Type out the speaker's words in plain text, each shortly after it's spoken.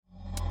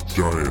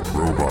Giant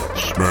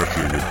robots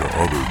smashing into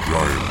other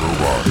giant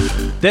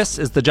robots. This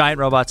is the Giant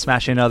Robots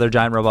Smashing Into Other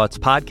Giant Robots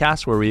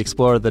podcast, where we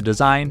explore the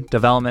design,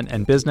 development,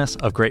 and business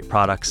of great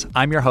products.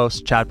 I'm your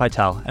host, Chad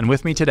Pytel, and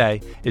with me today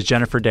is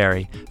Jennifer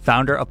Derry,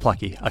 founder of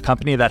Plucky, a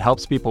company that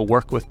helps people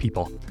work with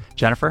people.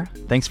 Jennifer,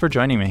 thanks for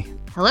joining me.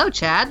 Hello,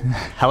 Chad.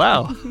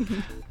 Hello.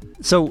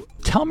 So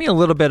tell me a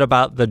little bit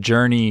about the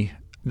journey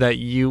that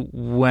you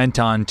went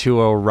on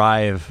to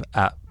arrive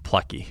at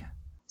Plucky.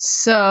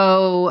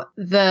 So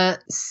the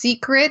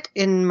secret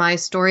in my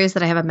story is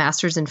that I have a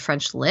master's in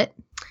French Lit.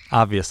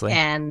 Obviously.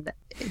 And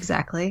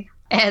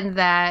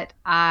that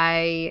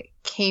I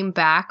came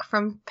back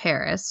from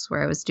Paris,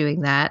 where I was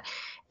doing that,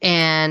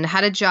 and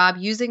had a job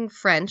using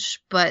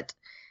French. But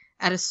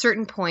at a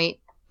certain point,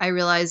 I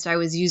realized I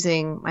was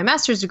using my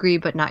master's degree,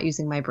 but not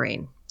using my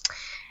brain.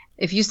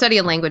 If you study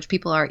a language,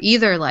 people are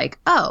either like,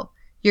 oh,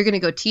 you're going to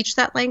go teach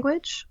that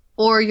language,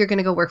 or you're going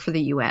to go work for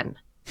the UN.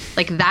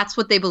 Like, that's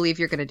what they believe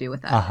you're going to do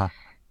with that. Uh-huh.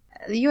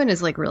 The UN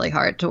is like really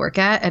hard to work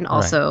at. And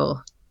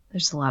also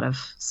there's a lot of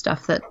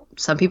stuff that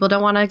some people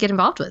don't want to get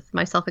involved with,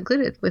 myself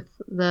included, with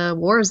the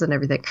wars and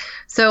everything.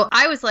 So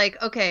I was like,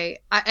 okay,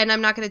 and I'm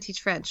not going to teach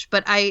French,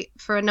 but I,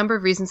 for a number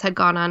of reasons, had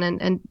gone on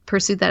and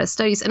pursued that as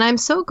studies. And I'm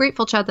so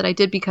grateful, Chad, that I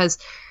did, because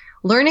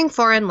learning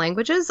foreign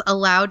languages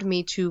allowed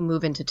me to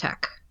move into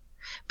tech.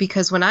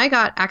 Because when I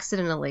got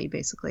accidentally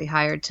basically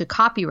hired to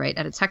copyright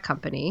at a tech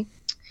company,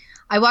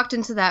 I walked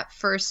into that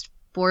first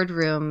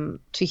boardroom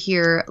to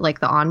hear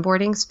like the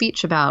onboarding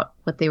speech about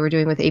what they were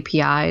doing with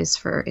APIs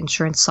for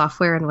insurance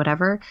software and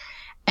whatever.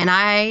 And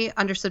I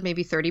understood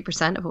maybe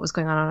 30% of what was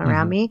going on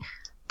around me.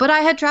 But I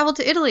had traveled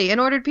to Italy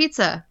and ordered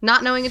pizza,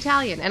 not knowing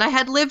Italian. And I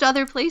had lived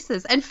other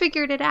places and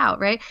figured it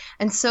out, right?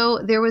 And so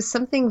there was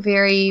something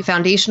very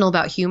foundational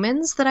about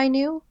humans that I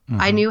knew.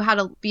 I knew how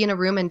to be in a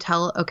room and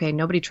tell, okay,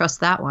 nobody trusts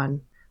that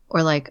one.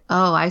 Or like,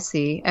 oh, I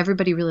see,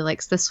 everybody really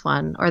likes this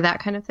one, or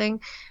that kind of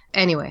thing.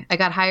 Anyway, I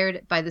got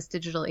hired by this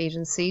digital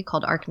agency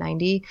called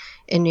Arc90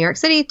 in New York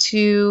City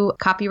to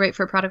copyright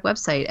for a product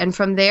website. And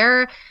from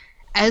there,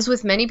 as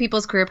with many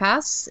people's career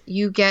paths,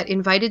 you get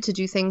invited to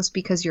do things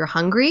because you're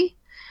hungry,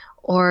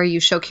 or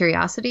you show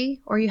curiosity,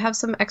 or you have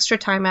some extra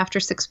time after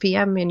 6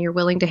 p.m. and you're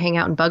willing to hang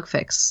out and bug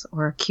fix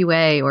or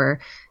QA or,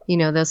 you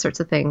know, those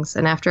sorts of things.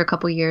 And after a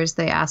couple of years,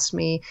 they asked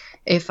me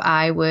if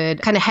I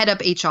would kind of head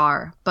up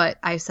HR, but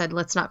I said,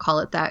 let's not call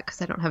it that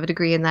because I don't have a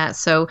degree in that.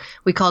 So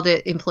we called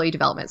it employee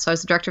development. So I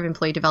was the director of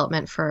employee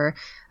development for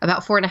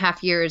about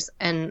 4.5 years.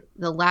 And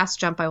the last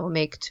jump I will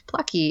make to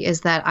Plucky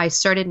is that I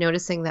started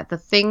noticing that the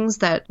things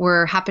that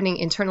were happening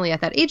internally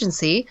at that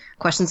agency,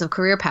 questions of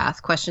career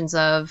path, questions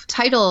of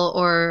title,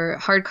 or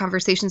hard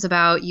conversations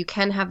about you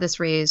can have this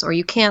raise or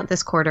you can't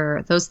this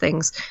quarter, those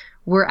things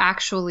were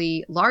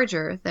actually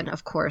larger than,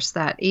 of course,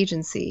 that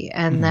agency.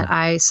 And that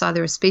I saw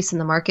there was space in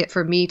the market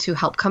for me to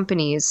help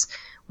companies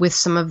with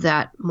some of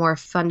that more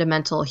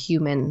fundamental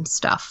human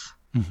stuff.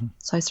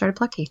 So I started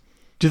Plucky.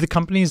 Do the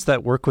companies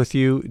that work with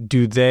you,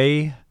 do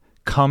they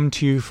come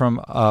to you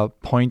from a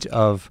point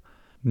of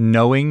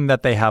knowing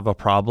that they have a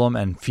problem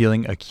and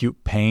feeling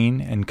acute pain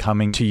and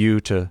coming to you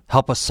to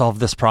help us solve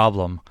this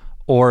problem?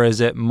 Or is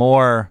it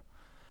more,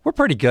 we're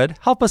pretty good,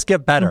 help us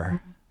get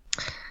better?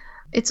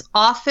 It's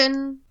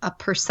often a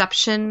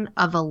perception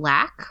of a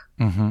lack.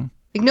 Like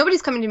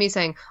nobody's coming to me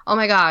saying, oh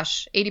my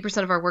gosh,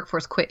 80% of our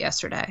workforce quit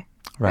yesterday.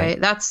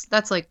 Right?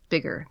 That's like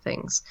bigger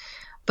things.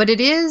 But it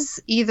is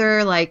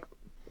either like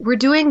we're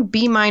doing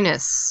B-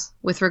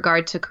 with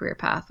regard to career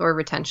path or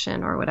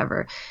retention or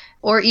whatever,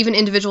 or even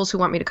individuals who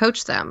want me to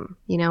coach them.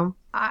 You know,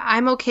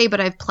 I'm okay, but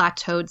I've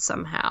plateaued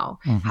somehow.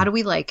 How do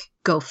we like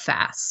go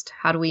fast?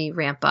 How do we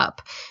ramp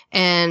up?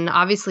 And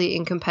obviously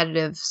in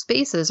competitive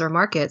spaces or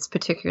markets,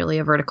 particularly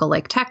a vertical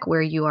like tech,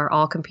 where you are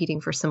all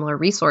competing for similar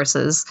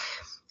resources,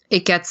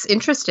 it gets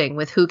interesting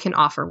with who can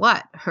offer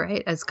what,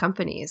 right, as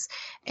companies.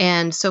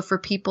 And so for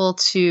people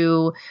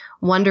to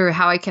wonder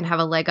how I can have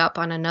a leg up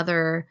on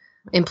another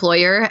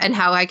employer and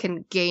how I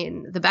can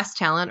gain the best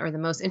talent or the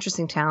most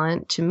interesting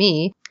talent to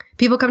me,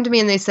 people come to me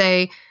and they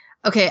say,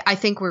 okay, I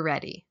think we're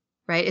ready,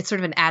 right? It's sort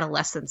of an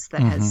adolescence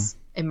that has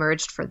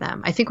emerged for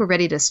them. I think we're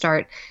ready to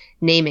start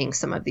naming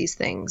some of these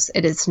things.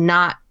 It is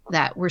not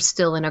that we're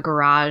still in a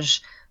garage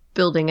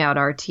building out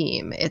our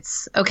team.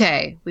 It's,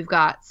 okay, we've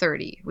got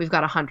 30, we've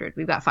got 100,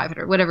 we've got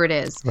 500, whatever it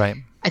is. Right.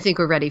 I think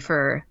we're ready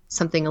for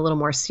something a little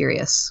more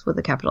serious with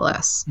a capital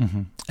S.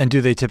 And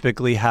do they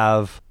typically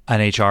have an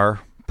HR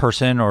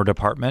person or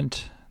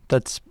department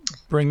that's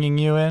bringing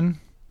you in?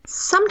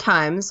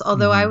 Sometimes,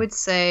 although I would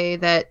say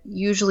that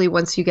usually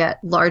once you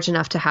get large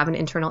enough to have an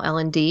internal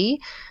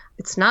L&D,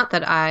 it's not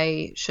that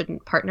I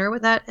shouldn't partner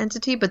with that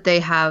entity, but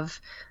they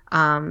have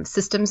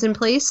systems in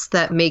place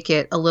that make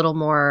it a little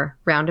more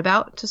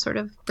roundabout to sort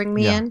of bring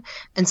me in.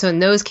 And so in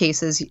those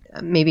cases,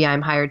 maybe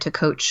I'm hired to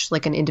coach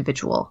like an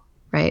individual,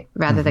 right?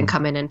 Rather than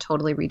come in and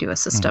totally redo a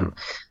system.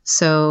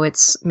 So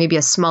it's maybe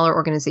a smaller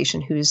organization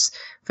who's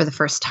for the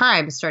first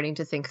time starting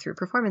to think through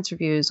performance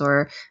reviews,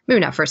 or maybe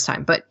not first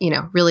time, but,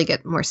 really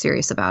get more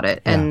serious about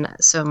it. Yeah. And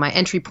so my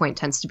entry point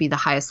tends to be the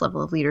highest level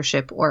of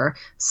leadership or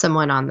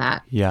someone on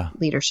that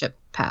leadership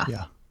path.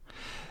 Yeah.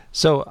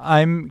 So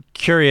I'm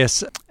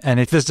curious,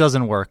 and if this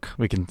doesn't work,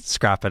 we can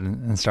scrap it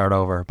and start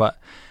over. But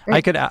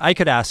I could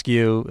ask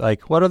you,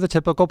 like, what are the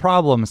typical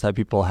problems that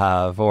people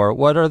have, or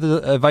what are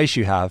the advice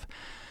you have?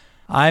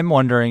 I'm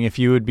wondering if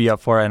you would be up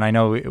for it, and I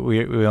know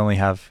we only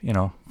have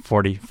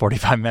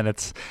 45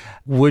 minutes.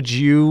 Would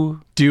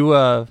you do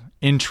a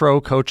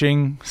intro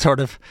coaching sort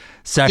of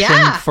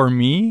session for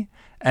me,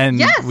 and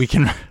we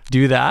can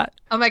do that?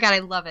 Oh my God, I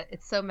love it.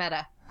 It's so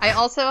meta. I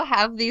also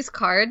have these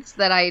cards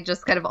that I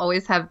just kind of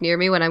always have near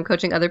me when I'm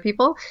coaching other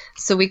people.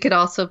 So we could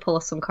also pull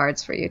some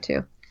cards for you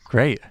too.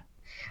 Great.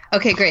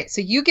 Okay, great.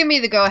 So you give me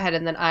the go ahead,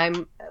 and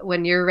then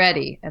when you're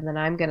ready, and then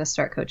I'm going to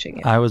start coaching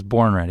you. I was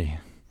born ready.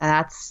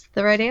 That's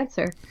the right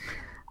answer.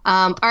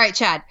 All right,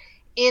 Chad,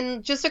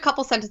 in just a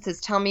couple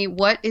sentences, tell me,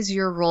 what is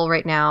your role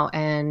right now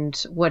and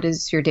what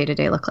does your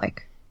day-to-day look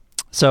like?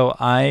 So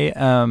I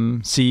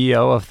am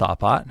CEO of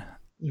Thoughtbot.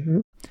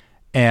 Mm-hmm.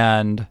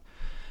 And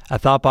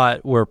at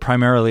Thoughtbot, we're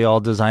primarily all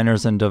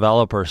designers and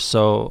developers.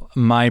 So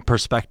my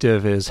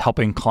perspective is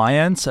helping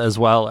clients as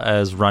well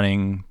as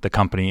running the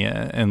company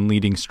and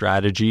leading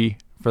strategy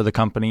for the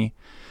company.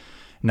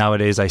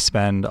 Nowadays, I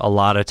spend a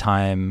lot of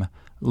time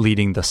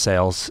leading the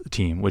sales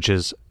team, which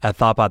is at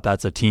Thoughtbot,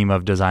 that's a team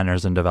of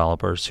designers and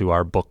developers who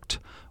are booked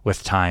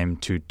with time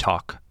to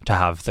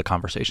have the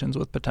conversations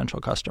with potential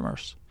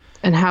customers.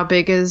 And how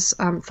big is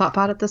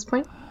Thoughtbot at this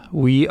point?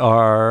 We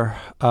are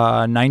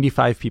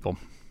 95 people.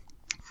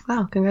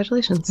 Wow,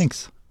 congratulations.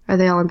 Thanks. Are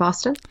they all in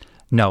Boston?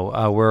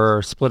 No,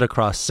 we're split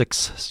across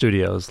 6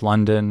 studios: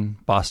 London,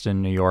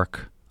 Boston, New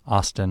York,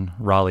 Austin,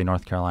 Raleigh,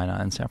 North Carolina,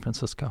 and San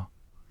Francisco.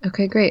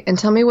 Okay, great. And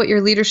tell me what your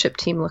leadership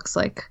team looks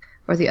like,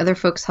 or the other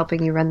folks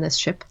helping you run this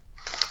ship.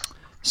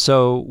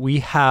 So we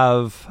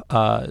have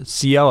a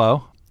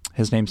COO,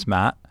 his name's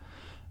Matt,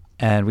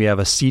 and we have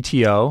a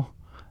CTO,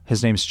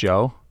 his name's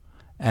Joe,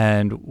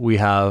 and we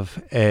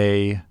have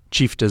a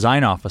chief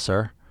design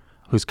officer,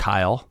 who's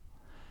Kyle,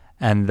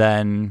 and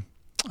then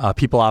a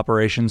people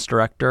operations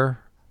director,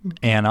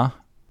 Anna,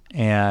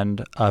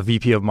 and a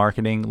VP of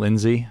marketing,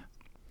 Lindsay.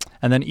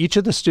 And then each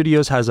of the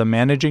studios has a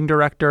managing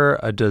director,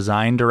 a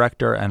design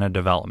director, and a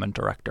development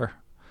director.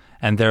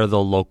 And they're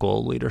the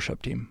local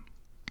leadership team.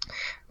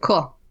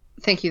 Cool.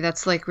 Thank you.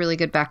 That's like really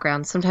good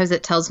background. Sometimes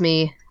it tells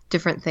me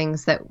different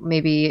things that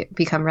maybe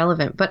become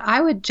relevant. But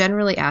I would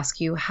generally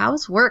ask you,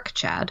 how's work,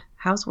 Chad?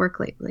 How's work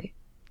lately?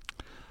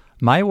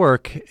 My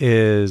work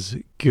is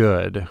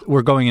good.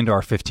 We're going into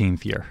our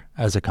 15th year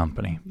as a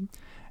company.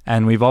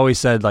 And we've always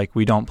said, like,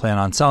 we don't plan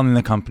on selling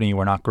the company.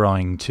 We're not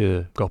growing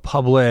to go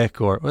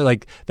public, or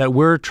like that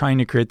we're trying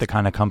to create the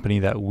kind of company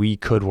that we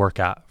could work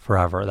at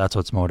forever. That's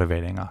what's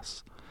motivating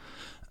us.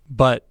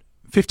 But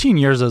 15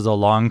 years is a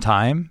long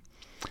time.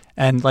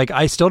 And like,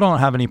 I still don't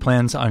have any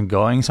plans on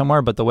going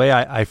somewhere. But the way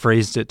I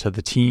phrased it to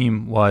the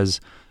team was,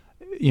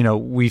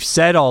 we've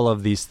said all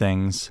of these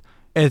things.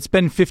 It's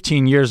been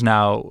 15 years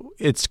now.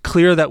 It's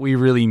clear that we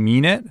really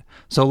mean it.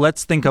 So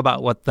let's think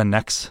about what the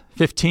next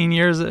 15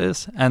 years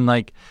is. And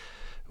like,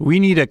 we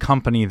need a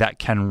company that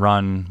can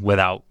run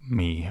without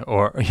me,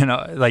 or,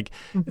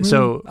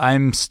 so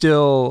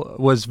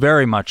was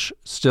very much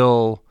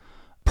still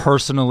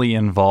personally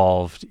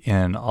involved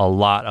in a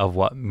lot of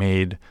what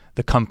made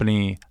the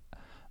company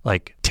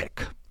like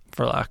tick,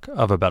 for lack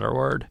of a better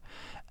word.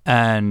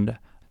 And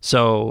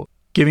so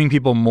giving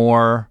people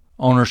more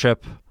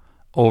ownership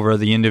over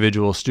the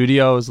individual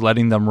studios,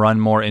 letting them run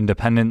more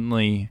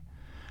independently,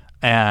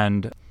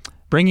 and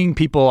bringing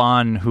people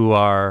on who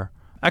are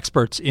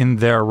experts in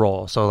their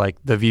role. So like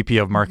the VP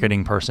of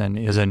marketing person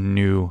is a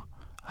new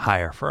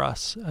hire for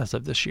us as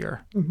of this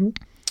year. Mm-hmm.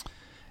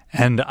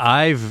 And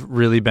I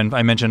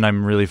mentioned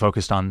I'm really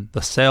focused on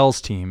the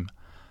sales team,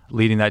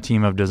 leading that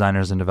team of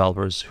designers and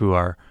developers who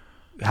are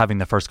having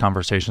the first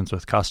conversations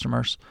with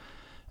customers.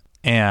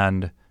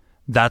 And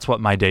that's what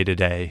my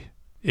day-to-day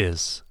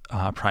is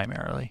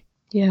primarily.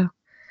 Yeah.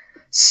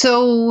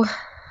 So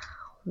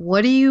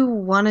what do you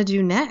want to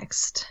do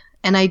next?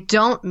 And I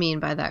don't mean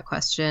by that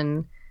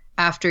question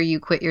after you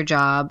quit your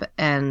job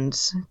and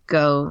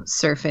go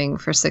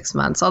surfing for 6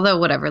 months, although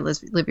whatever,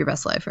 live your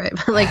best life, right?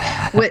 But like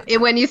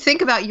when you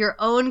think about your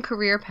own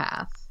career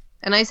path,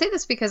 and I say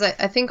this because I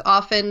think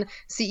often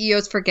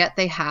CEOs forget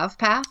they have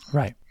path.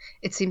 Right.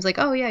 It seems like,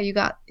 oh yeah, you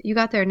got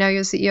there. Now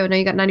you're a CEO. Now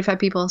you got 95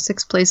 people,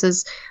 6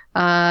 places.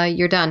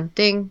 You're done.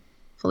 Ding,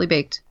 fully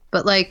baked.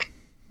 But like,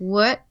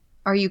 what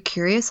are you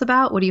curious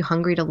about? What are you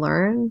hungry to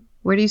learn?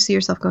 Where do you see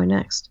yourself going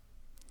next?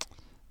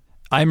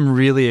 I'm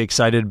really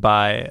excited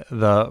by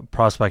the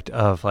prospect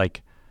of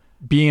like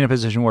being in a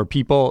position where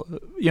people,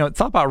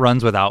 Thoughtbot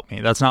runs without me.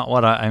 That's not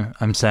what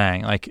I'm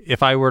saying. Like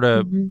if I were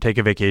to take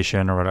a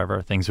vacation or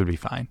whatever, things would be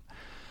fine.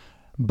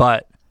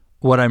 But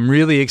what I'm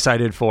really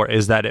excited for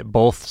is that it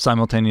both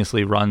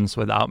simultaneously runs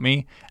without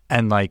me,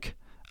 and like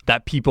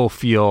that people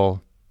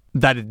feel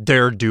that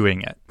they're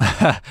doing it,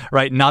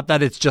 right? Not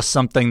that it's just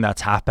something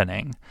that's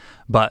happening,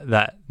 but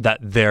that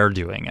they're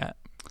doing it.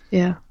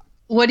 Yeah.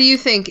 What do you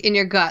think in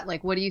your gut?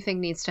 Like, what do you think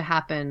needs to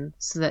happen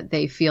so that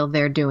they feel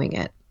they're doing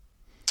it?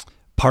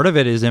 Part of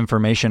it is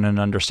information and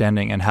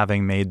understanding and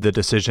having made the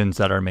decisions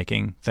that are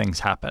making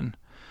things happen.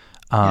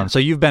 So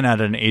you've been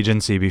at an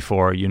agency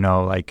before,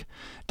 like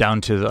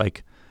down to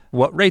like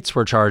what rates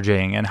we're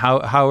charging and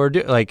how we're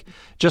doing, like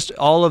just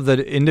all of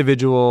the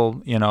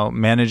individual,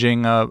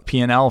 managing a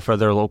P&L for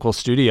their local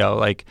studio.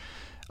 Like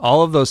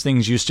all of those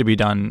things used to be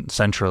done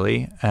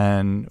centrally,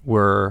 and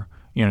we're,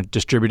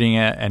 distributing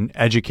it and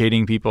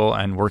educating people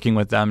and working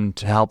with them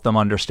to help them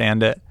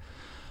understand it.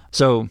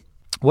 So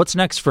what's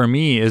next for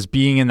me is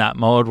being in that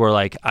mode where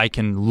like I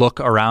can look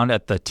around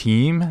at the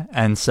team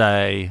and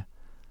say,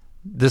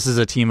 this is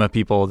a team of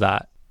people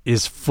that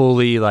is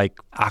fully like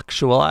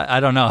actual, I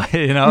don't know,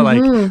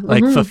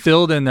 like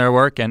fulfilled in their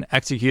work and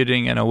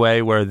executing in a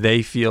way where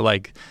they feel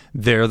like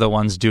they're the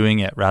ones doing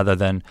it rather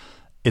than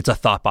it's a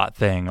Thoughtbot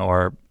thing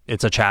or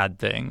it's a Chad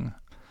thing.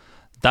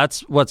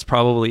 That's what's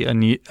probably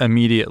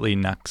immediately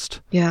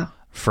next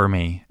for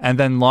me. And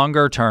then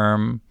longer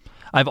term,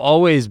 I've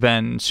always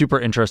been super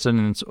interested,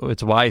 and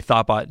it's why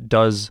Thoughtbot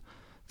does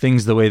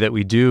things the way that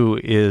we do,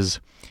 is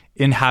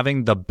in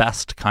having the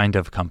best kind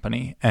of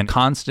company and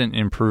constant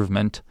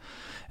improvement.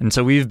 And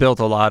so we've built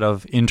a lot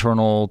of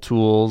internal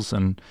tools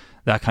and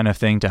that kind of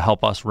thing to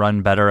help us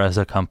run better as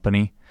a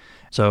company.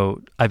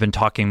 So I've been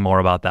talking more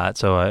about that.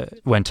 So I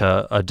went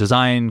to a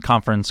design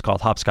conference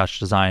called Hopscotch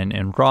Design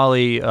in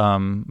Raleigh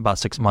about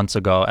 6 months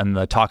ago. And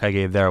the talk I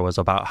gave there was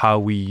about how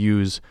we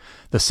use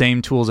the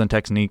same tools and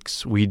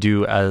techniques we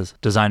do as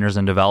designers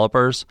and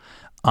developers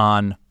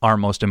on our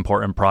most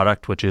important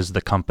product, which is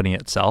the company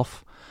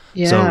itself.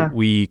 Yeah. So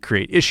we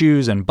create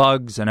issues and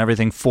bugs and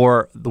everything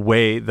for the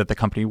way that the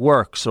company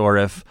works. Or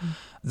if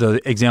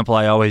the example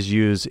I always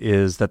use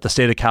is that the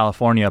state of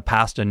California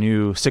passed a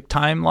new sick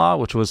time law,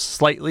 which was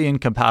slightly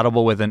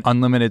incompatible with an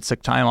unlimited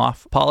sick time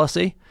off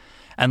policy.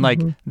 And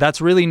like, that's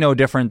really no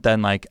different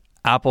than like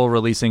Apple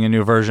releasing a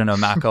new version of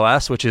Mac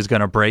OS, which is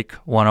going to break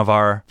one of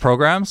our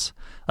programs.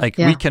 Like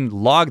we can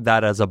log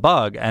that as a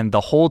bug and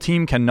the whole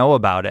team can know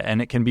about it,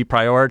 and it can be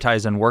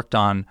prioritized and worked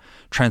on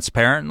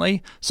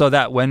transparently so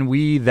that when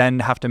we then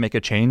have to make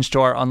a change to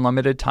our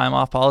unlimited time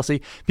off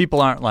policy,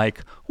 people aren't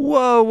like,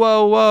 whoa,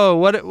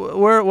 what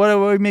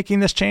are we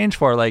making this change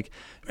for? Like,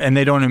 and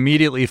they don't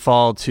immediately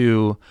fall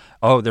to,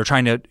 oh, they're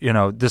trying to,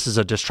 this is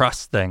a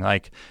distrust thing.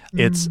 Like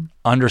it's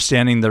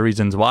understanding the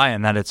reasons why,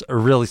 and that it's a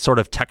really sort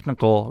of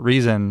technical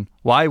reason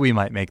why we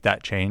might make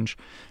that change.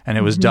 And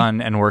it was done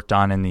and worked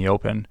on in the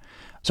open.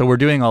 So we're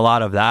doing a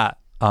lot of that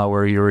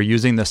where you're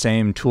using the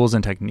same tools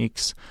and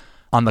techniques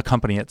on the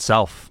company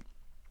itself.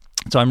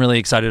 So I'm really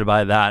excited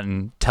about that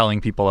and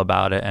telling people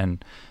about it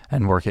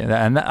and working.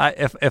 And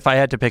if I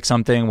had to pick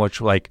something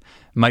which like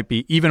might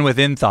be even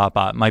within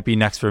Thoughtbot, might be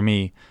next for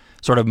me,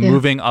 sort of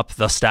moving up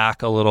the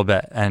stack a little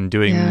bit and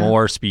doing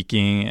more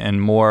speaking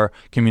and more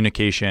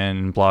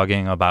communication,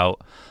 blogging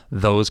about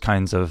those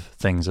kinds of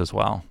things as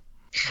well.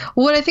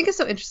 What I think is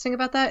so interesting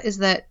about that is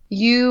that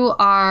you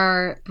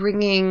are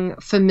bringing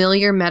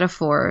familiar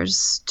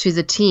metaphors to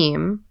the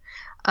team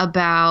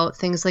about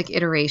things like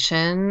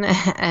iteration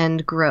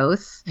and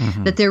growth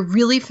that they're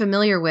really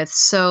familiar with.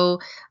 So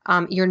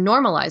you're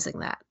normalizing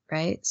that,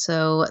 right?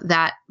 So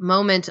that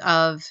moment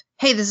of,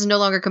 hey, this is no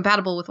longer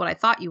compatible with what I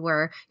thought you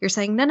were. You're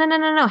saying,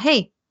 no.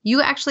 Hey,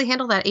 you actually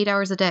handle that 8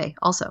 hours a day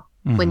also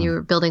when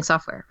you're building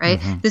software, right?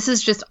 This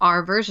is just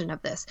our version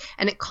of this.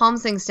 And it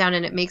calms things down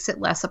and it makes it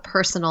less a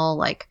personal,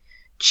 like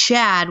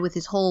Chad with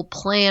his whole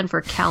plan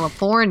for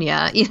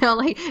California,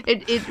 like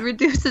it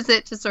reduces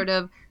it to sort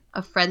of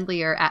a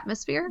friendlier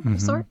atmosphere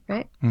of sort,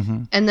 right?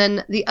 And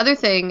then the other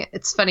thing,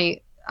 it's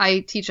funny,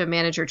 I teach a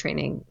manager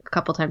training a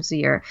couple times a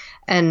year.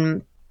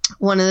 And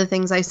one of the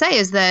things I say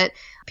is that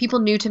people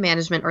new to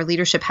management or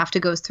leadership have to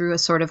go through a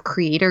sort of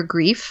creator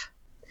grief.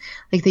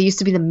 Like they used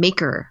to be the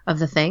maker of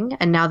the thing,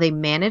 and now they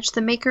manage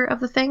the maker of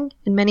the thing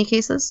in many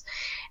cases.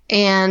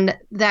 And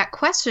that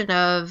question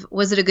of,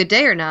 was it a good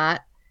day or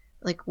not?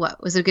 Like,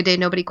 what? Was it a good day?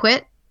 Nobody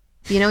quit?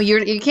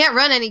 You can't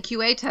run any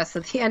QA tests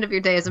at the end of your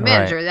day as a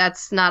manager. Right.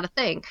 That's not a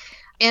thing.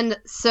 And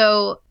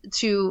so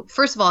to,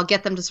 first of all,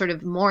 get them to sort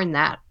of mourn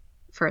that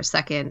for a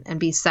second and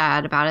be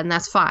sad about it, and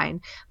that's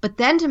fine. But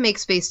then to make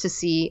space to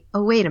see,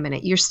 oh, wait a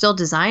minute, you're still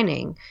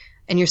designing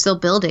and you're still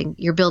building.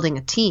 You're building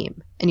a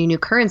team, and your new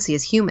currency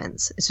is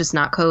humans. It's just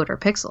not code or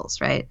pixels,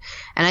 right?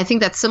 And I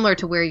think that's similar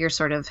to where you're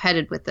sort of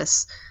headed with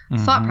this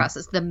thought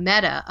process, the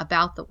meta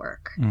about the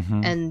work,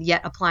 and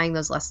yet applying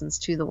those lessons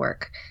to the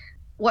work.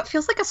 What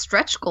feels like a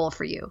stretch goal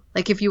for you?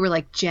 Like if you were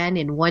like, Jen,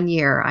 in 1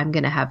 year, I'm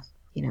going to have,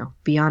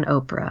 be on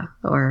Oprah,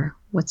 or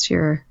what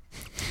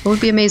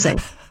would be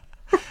amazing?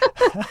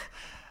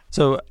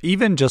 So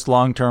even just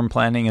long-term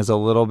planning is a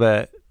little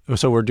bit,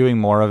 so we're doing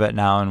more of it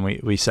now, and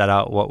we set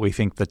out what we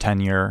think the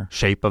 10-year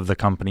shape of the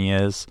company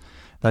is.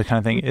 That kind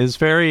of thing is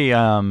very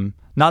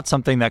not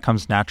something that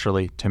comes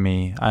naturally to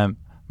me. I'm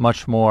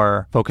much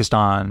more focused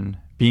on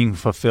being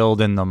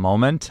fulfilled in the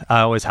moment.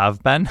 I always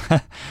have been.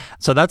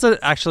 So that's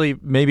actually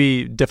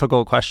maybe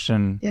difficult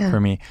question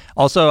for me.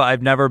 Also,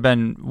 I've never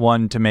been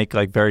one to make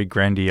like very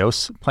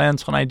grandiose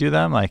plans when I do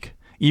them. Like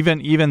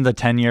even the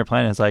 10-year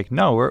plan is like,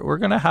 no, we're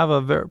going to have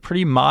a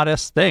pretty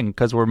modest thing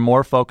because we're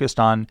more focused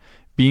on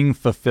being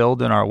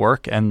fulfilled in our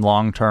work and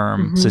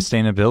long-term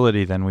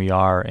sustainability than we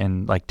are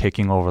in like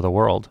taking over the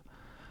world.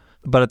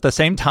 But at the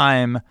same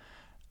time,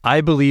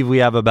 I believe we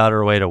have a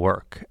better way to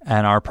work.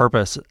 And our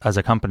purpose as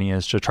a company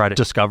is to try to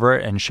discover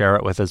it and share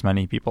it with as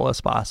many people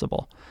as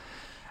possible.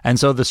 And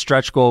so the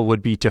stretch goal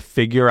would be to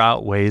figure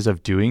out ways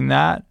of doing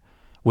that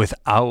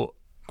without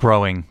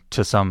growing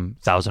to some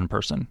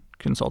 1,000-person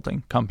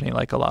consulting company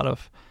like a lot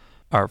of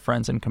our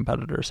friends and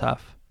competitors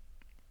have.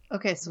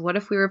 Okay, so what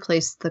if we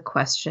replace the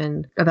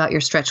question about your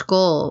stretch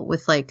goal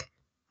with like,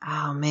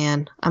 oh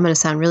man, I'm going to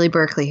sound really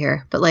Berkeley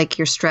here, but like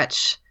your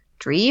stretch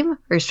dream or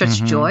your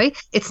stretch joy?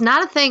 It's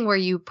not a thing where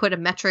you put a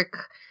metric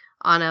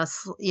on a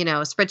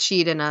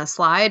spreadsheet and a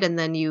slide and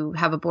then you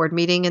have a board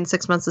meeting in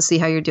 6 months to see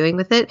how you're doing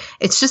with it.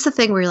 It's just a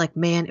thing where you're like,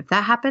 man, if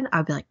that happened,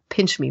 I'd be like,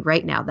 pinch me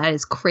right now. That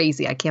is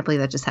crazy. I can't believe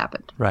that just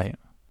happened. Right.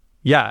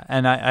 Yeah.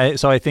 And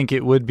I think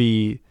it would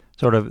be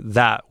sort of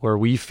that where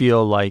we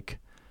feel like,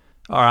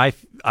 or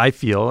I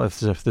feel, if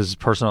this is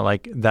personal,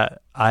 like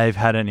that I've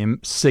had a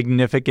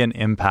significant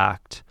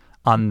impact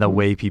on the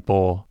way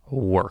people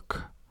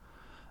work.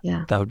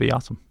 Yeah. That would be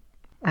awesome.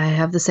 I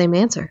have the same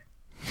answer.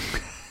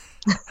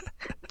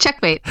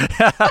 Checkmate.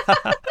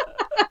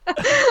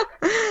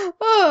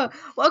 Oh,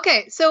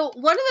 okay. So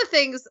one of the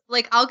things,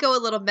 like I'll go a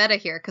little meta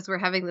here because we're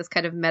having this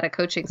kind of meta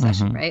coaching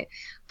session, right?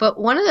 But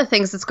one of the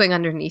things that's going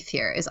underneath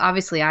here is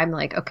obviously I'm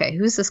like, okay,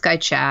 who's this guy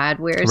Chad?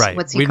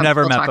 What's he We've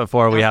never met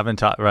before. About? We haven't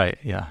talked. Right.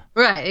 Yeah.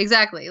 Right.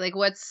 Exactly. Like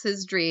what's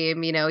his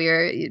dream?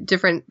 Your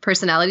different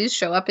personalities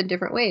show up in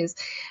different ways.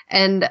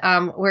 And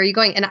where are you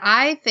going? And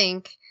I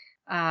think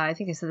I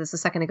said this a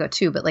second ago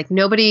too, but like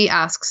nobody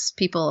asks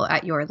people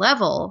at your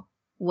level,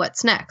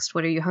 what's next?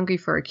 What are you hungry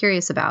for or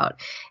curious about?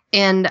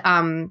 And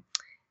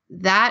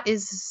that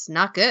is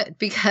not good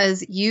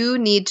because you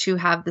need to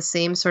have the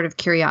same sort of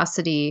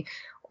curiosity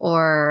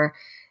or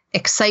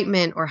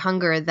excitement or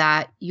hunger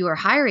that you are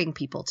hiring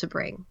people to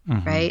bring,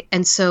 right?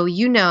 And so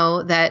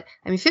that,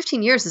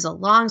 15 years is a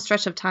long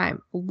stretch of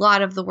time. A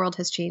lot of the world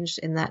has changed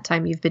in that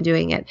time you've been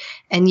doing it.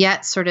 And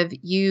yet sort of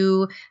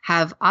you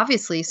have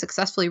obviously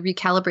successfully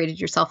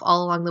recalibrated yourself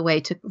all along the way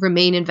to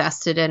remain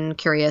invested and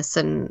curious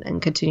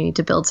and continue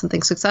to build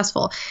something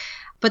successful.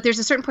 But there's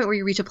a certain point where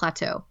you reach a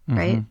plateau,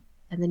 right?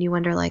 And then you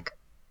wonder like,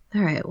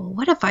 all right, well,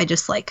 what if I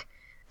just like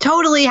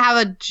totally have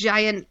a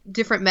giant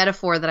different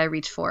metaphor that I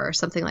reach for or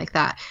something like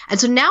that. And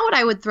so now what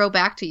I would throw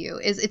back to you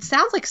is it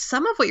sounds like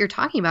some of what you're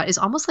talking about is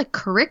almost like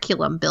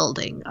curriculum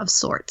building of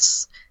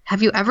sorts.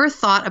 Have you ever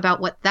thought about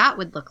what that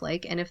would look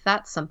like? And if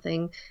that's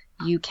something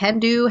you can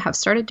do, have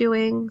started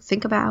doing,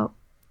 think about?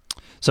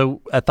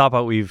 So at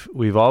Thoughtbot,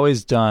 we've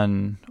always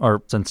done,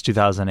 or since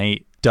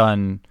 2008,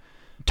 done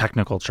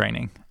technical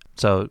training.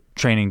 So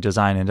training,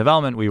 design, and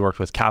development. We worked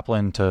with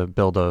Kaplan to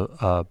build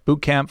a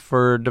boot camp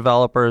for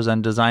developers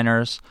and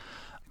designers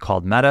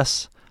called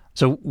Metis.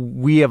 So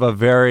we have a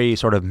very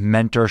sort of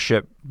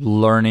mentorship,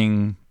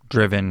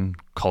 learning-driven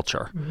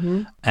culture.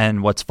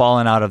 And what's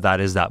fallen out of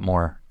that is that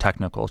more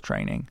technical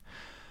training.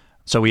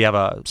 So we have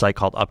a site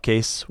called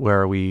Upcase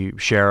where we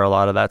share a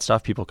lot of that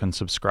stuff. People can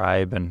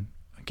subscribe and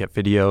get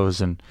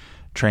videos and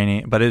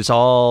training. But it's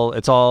all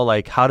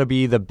like how to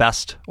be the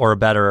best or a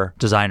better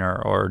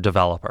designer or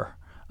developer.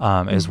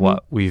 Is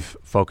what we've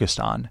focused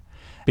on,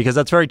 because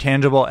that's very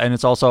tangible, and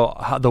it's also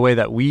the way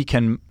that we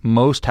can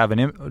most have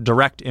a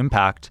direct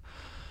impact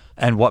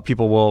and what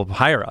people will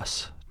hire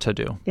us to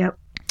do. Yep.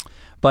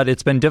 But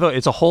it's been difficult.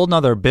 It's a whole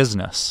nother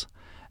business,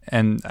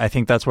 and I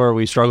think that's where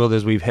we struggled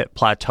is we've hit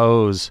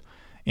plateaus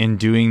in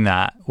doing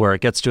that, where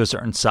it gets to a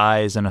certain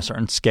size and a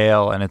certain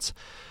scale, and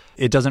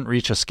it doesn't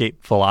reach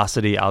escape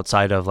velocity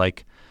outside of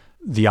like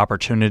the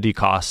opportunity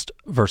cost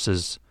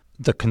versus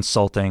the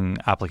consulting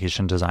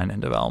application design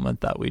and development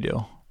that we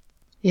do.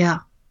 Yeah.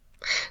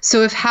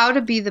 So if how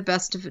to be the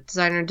best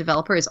designer and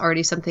developer is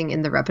already something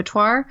in the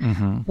repertoire,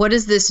 what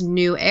is this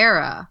new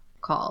era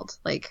called?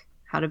 Like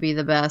how to be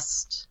the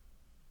best?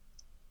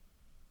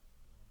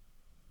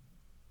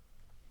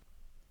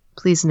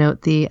 Please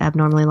note the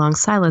abnormally long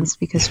silence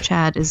because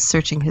Chad is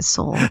searching his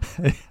soul.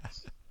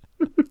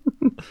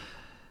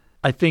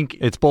 I think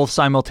it's both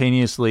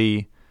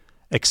simultaneously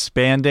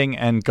expanding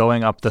and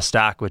going up the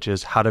stack, which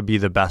is how to be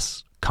the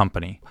best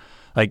company.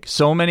 Like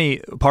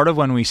part of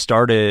when we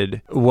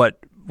started, what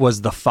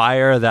was the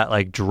fire that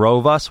like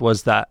drove us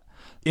was that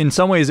in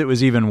some ways it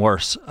was even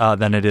worse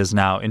than it is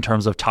now in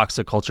terms of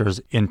toxic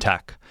cultures in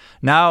tech.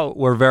 Now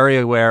we're very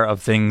aware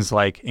of things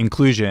like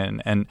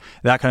inclusion and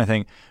that kind of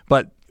thing.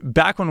 But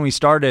back when we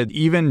started,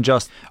 even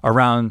just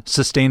around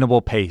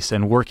sustainable pace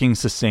and working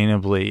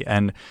sustainably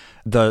and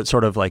the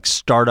sort of like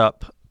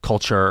startup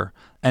culture.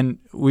 And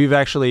we've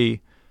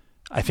actually,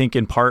 I think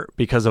in part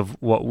because of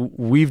what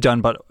we've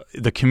done, but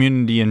the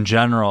community in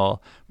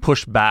general,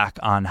 pushed back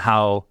on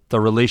how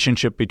the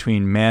relationship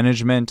between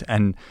management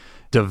and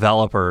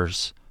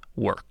developers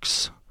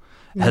works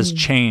has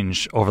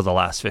changed over the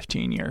last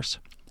 15 years.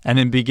 And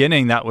in the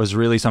beginning, that was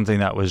really something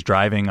that was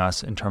driving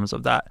us in terms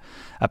of that,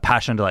 a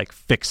passion to like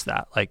fix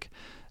that. Like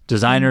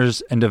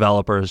designers and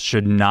developers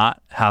should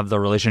not have the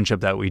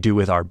relationship that we do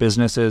with our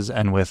businesses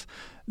and with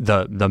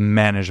the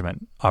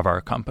management of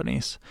our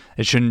companies.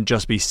 It shouldn't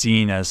just be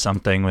seen as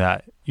something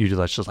that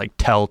let's just like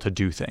tell to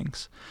do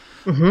things,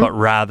 but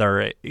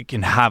rather it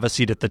can have a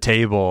seat at the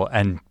table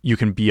and you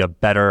can be a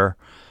better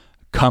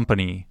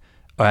company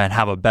and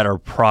have a better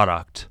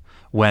product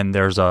when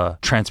there's a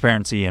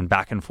transparency and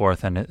back and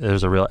forth and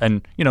there's a real,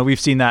 and we've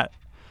seen that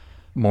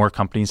more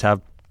companies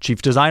have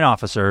chief design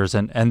officers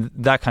and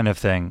that kind of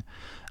thing.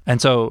 And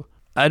so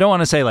I don't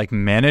want to say like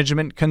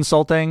management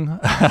consulting,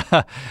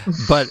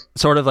 but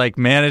sort of like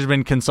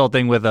management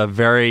consulting with a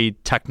very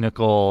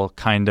technical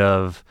kind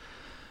of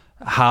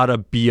how to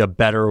be a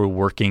better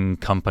working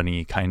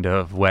company kind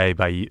of way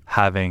by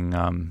having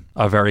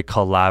a very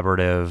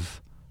collaborative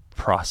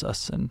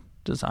process in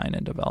design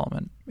and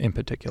development in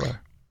particular.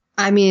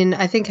 I mean,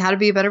 I think how to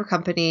be a better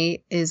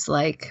company is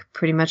like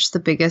pretty much the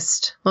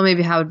biggest, well,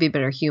 maybe how to be a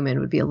better human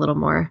would be a little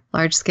more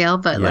large scale,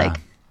 but like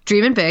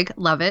dreaming big,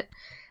 love it.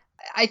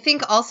 I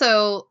think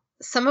also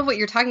some of what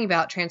you're talking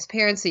about,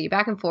 transparency,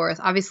 back and forth,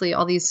 obviously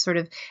all these sort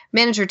of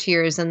manager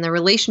tiers and the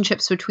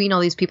relationships between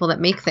all these people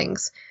that make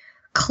things.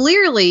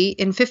 Clearly,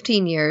 in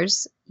 15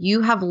 years,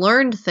 you have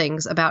learned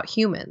things about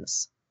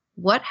humans.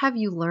 What have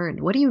you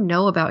learned? What do you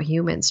know about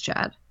humans,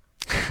 Chad?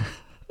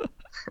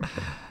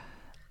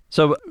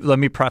 So let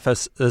me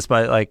preface this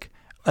by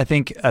I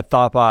think at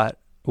Thoughtbot,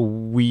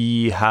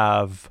 we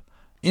have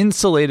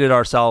insulated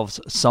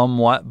ourselves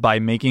somewhat by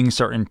making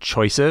certain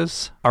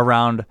choices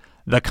around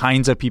the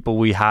kinds of people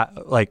we have,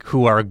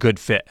 who are a good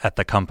fit at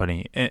the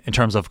company in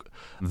terms of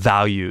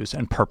values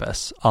and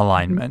purpose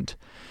alignment.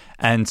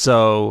 And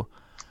so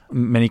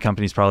many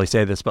companies probably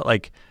say this, but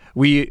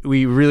we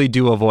really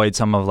do avoid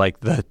some of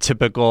the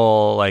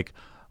typical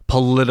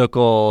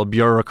political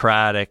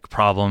bureaucratic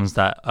problems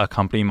that a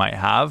company might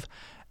have.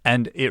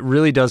 And it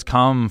really does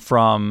come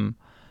from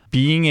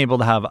being able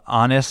to have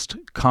honest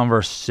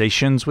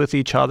conversations with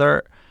each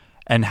other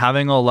and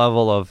having a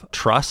level of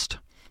trust.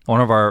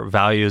 One of our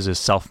values is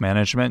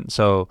self-management.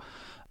 So,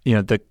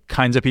 the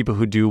kinds of people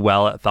who do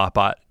well at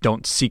Thoughtbot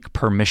don't seek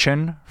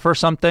permission for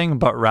something,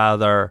 but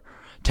rather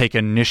take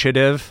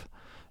initiative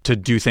to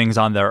do things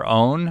on their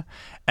own,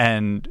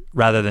 and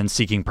rather than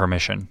seeking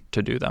permission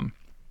to do them.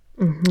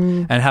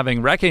 And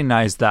having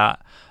recognized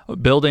that,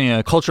 building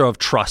a culture of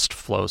trust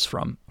flows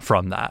from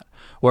that,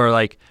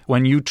 where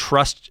when you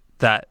trust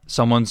that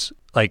someone's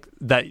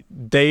that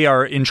they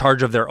are in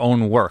charge of their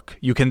own work,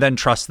 you can then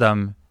trust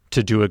them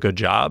to do a good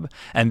job,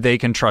 and they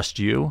can trust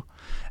you.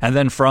 And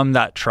then from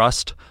that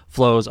trust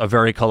flows a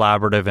very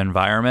collaborative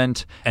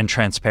environment and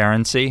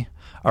transparency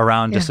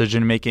around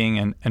decision making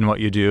and what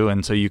you do.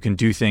 And so you can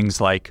do things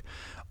like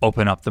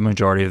open up the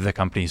majority of the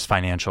company's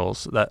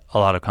financials that a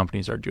lot of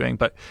companies are doing.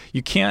 But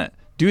you can't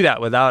do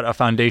that without a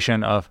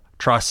foundation of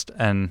trust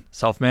and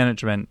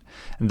self-management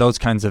and those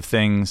kinds of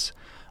things.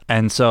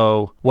 And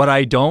so what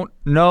I don't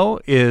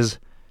know is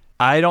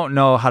I don't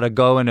know how to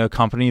go into a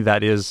company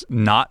that is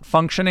not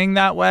functioning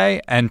that way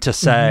and to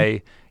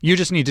say, you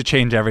just need to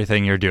change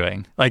everything you're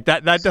doing.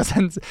 That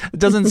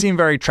doesn't seem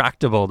very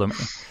tractable to me.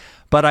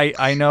 But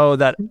I know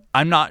that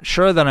I'm not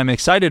sure that I'm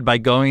excited by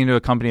going into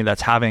a company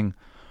that's having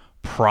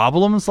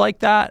problems like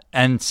that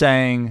and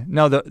saying,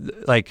 no,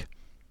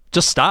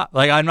 just stop.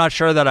 I'm not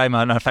sure that I'm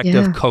an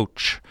effective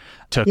coach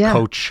to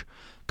coach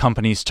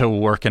companies to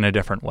work in a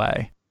different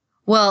way.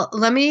 Well,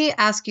 let me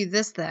ask you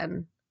this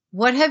then.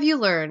 What have you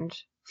learned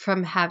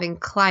from having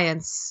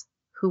clients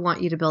who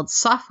want you to build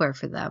software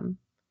for them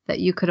that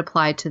you could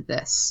apply to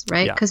this,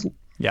 right? Because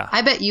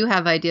I bet you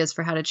have ideas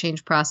for how to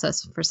change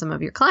process for some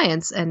of your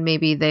clients, and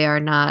maybe they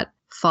are not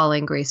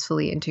falling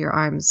gracefully into your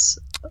arms,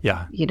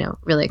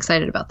 really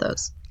excited about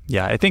those.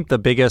 Yeah, I think the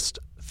biggest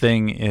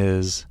thing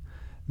is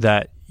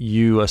that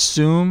you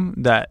assume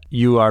that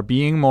you are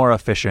being more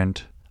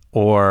efficient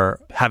or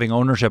having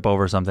ownership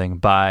over something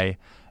by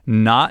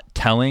not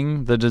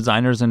telling the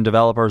designers and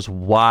developers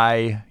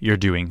why you're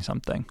doing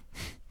something.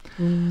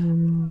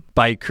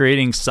 By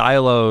creating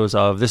silos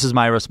of this is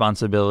my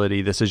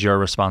responsibility, this is your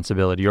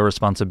responsibility. Your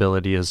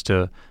responsibility is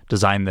to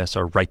design this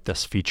or write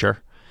this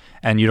feature,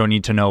 and you don't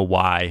need to know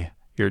why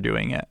you're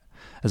doing it.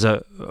 It's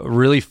a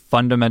really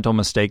fundamental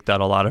mistake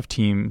that a lot of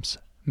teams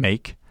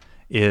make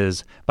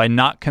is by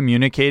not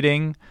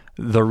communicating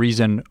the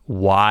reason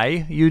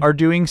why you are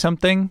doing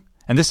something.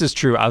 And this is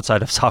true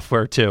outside of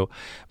software too.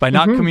 By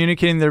not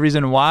communicating the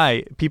reason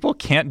why, people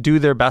can't do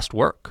their best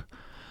work.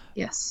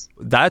 Yes.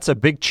 That's a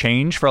big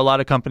change for a lot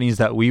of companies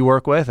that we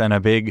work with, and a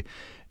big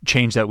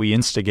change that we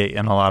instigate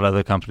in a lot of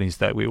the companies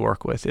that we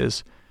work with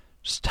is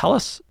just tell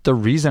us the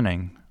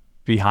reasoning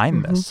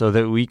behind this so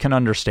that we can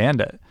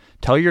understand it.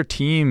 Tell your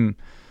team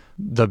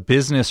the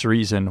business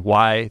reason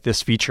why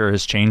this feature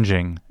is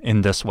changing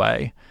in this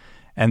way.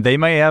 And they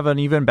may have an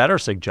even better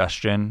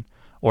suggestion,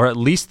 or at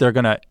least they're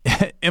going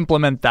to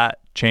implement that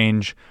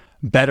change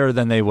better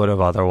than they would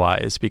have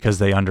otherwise because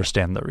they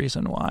understand the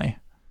reason why.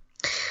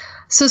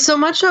 So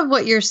much of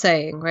what you're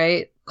saying,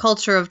 right?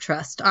 Culture of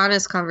trust,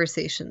 honest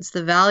conversations,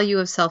 the value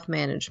of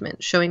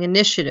self-management, showing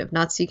initiative,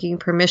 not seeking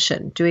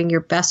permission, doing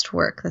your best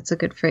work. That's a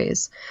good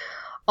phrase.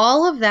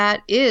 All of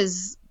that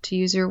is, to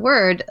use your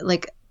word,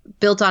 like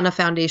built on a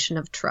foundation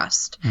of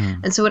trust.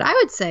 And so what I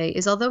would say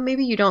is, although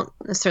maybe you don't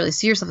necessarily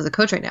see yourself as a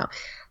coach right now,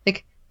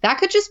 like that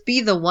could just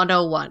be the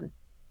 101.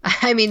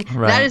 I mean,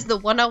 that is the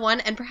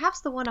 101, and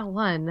perhaps the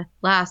 101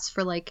 lasts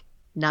for like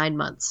 9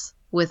 months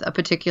with a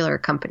particular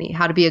company,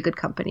 how to be a good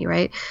company,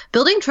 right?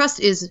 Building trust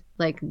is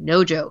like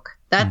no joke.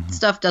 That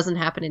stuff doesn't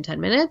happen in 10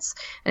 minutes,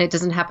 and it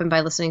doesn't happen by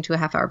listening to a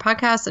half-hour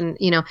podcast. And,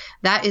 you know,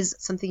 that is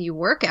something you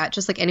work at,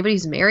 just like anybody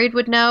who's married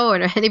would know, or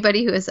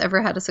anybody who has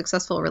ever had a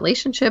successful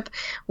relationship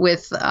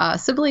with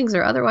siblings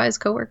or otherwise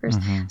coworkers.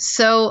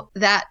 So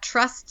that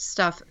trust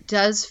stuff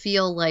does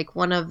feel like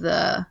one of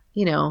the,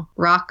 you know,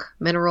 rock,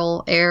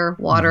 mineral, air,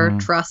 water,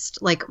 trust,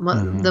 like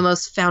the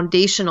most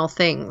foundational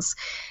things.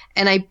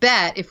 And I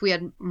bet if we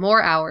had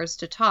more hours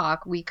to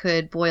talk, we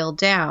could boil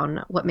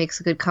down what makes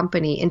a good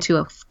company into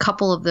a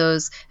couple of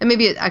those. And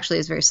maybe it actually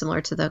is very similar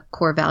to the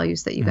core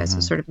values that you guys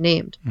have sort of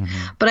named.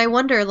 But I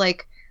wonder,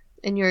 like,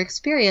 in your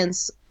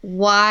experience,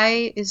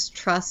 why is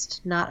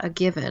trust not a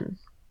given?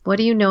 What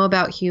do you know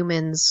about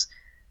humans?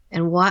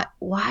 And why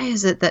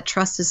is it that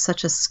trust is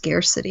such a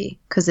scarcity?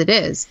 Because it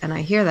is. And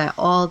I hear that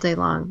all day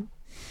long.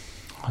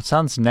 It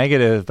sounds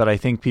negative, but I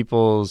think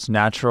people's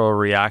natural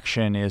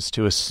reaction is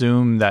to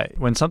assume that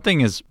when something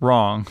is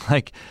wrong,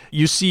 like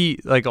you see,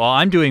 like, oh,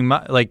 I'm doing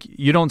like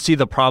you don't see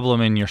the problem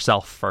in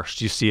yourself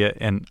first. You see it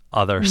in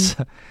others.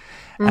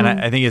 And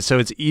I think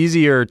it's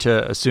easier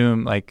to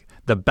assume like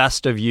the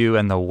best of you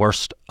and the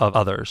worst of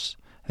others.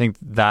 I think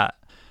that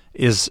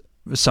is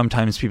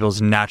sometimes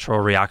people's natural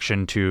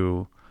reaction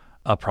to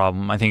a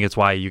problem. I think it's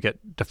why you get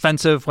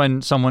defensive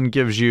when someone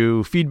gives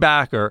you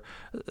feedback or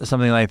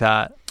something like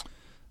that.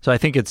 So I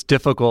think it's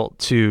difficult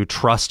to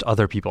trust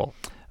other people.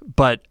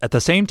 But at the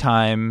same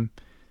time,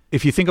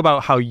 if you think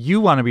about how you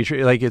want to be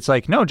treated, like it's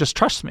like, no, just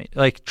trust me.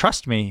 Like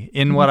trust me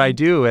in what I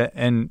do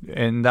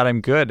and that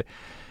I'm good.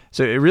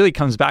 So it really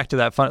comes back to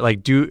that fun,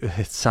 like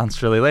it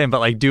sounds really lame, but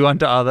like do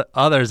unto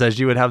others as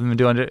you would have them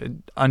do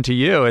unto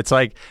you. It's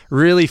like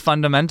really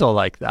fundamental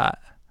like that.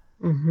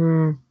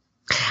 I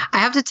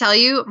have to tell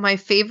you, my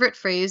favorite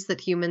phrase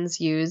that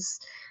humans use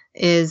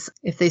is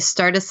if they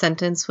start a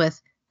sentence with,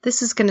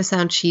 this is going to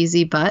sound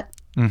cheesy, but,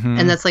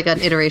 and that's like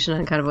an iteration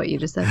on kind of what you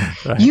just said.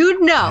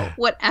 You know,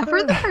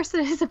 whatever the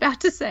person is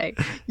about to say,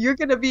 you're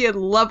going to be in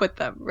love with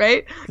them,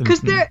 right? Because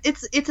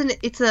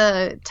it's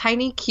a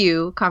tiny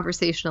cue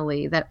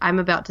conversationally that I'm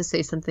about to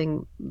say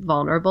something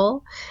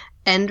vulnerable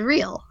and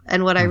real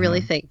and what I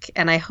really think.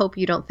 And I hope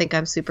you don't think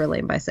I'm super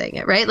lame by saying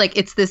it, right? Like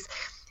it's this,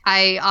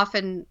 I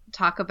often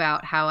talk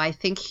about how I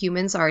think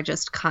humans are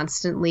just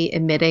constantly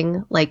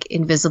emitting like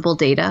invisible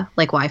data,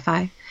 like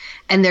Wi-Fi.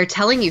 And they're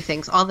telling you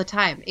things all the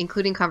time,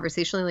 including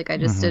conversationally, like I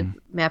just did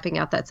mapping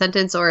out that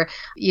sentence, or,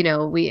 you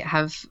know, we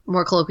have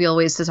more colloquial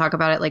ways to talk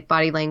about it, like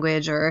body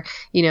language, or,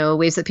 you know,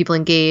 ways that people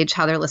engage,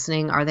 how they're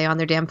listening. Are they on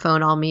their damn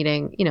phone all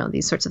meeting? You know,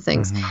 these sorts of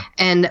things.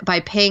 And by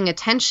paying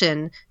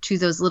attention to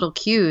those little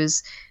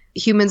cues,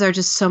 humans are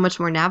just so much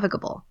more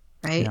navigable,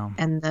 right? Yeah.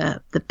 And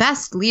the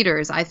best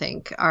leaders, I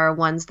think, are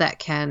ones that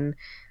can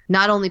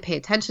not only pay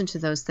attention to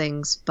those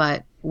things,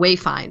 but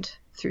wayfind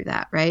through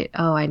that, right?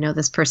 Oh, I know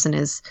this person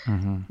is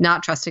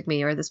not trusting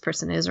me, or this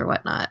person is, or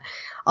whatnot.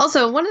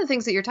 Also, one of the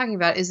things that you're talking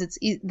about is it's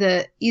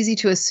easy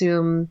to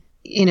assume,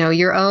 you know,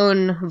 your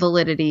own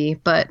validity,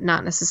 but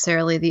not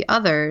necessarily the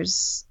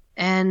others.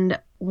 And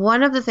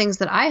one of the things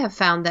that I have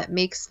found that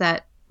makes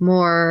that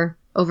more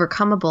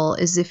overcomable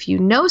is if you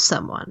know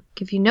someone,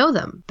 if you know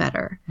them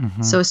better.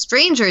 So a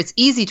stranger, it's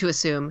easy to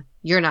assume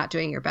you're not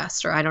doing your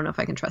best, or I don't know if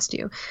I can trust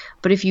you.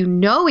 But if you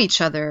know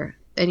each other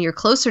and you're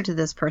closer to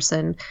this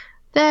person,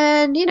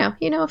 then, you know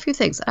a few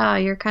things.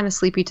 You're kind of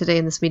sleepy today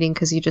in this meeting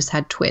because you just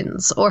had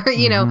twins, or,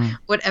 you know,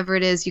 whatever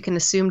it is, you can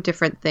assume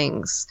different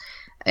things.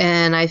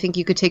 And I think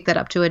you could take that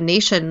up to a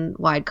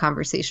nationwide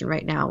conversation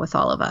right now with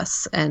all of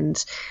us.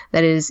 And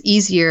that it is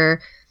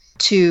easier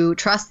to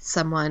trust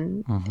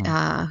someone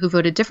who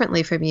voted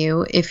differently from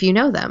you if you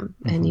know them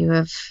and you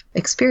have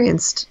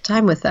experienced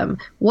time with them.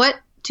 What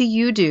do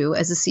you do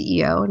as a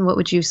CEO, and what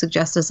would you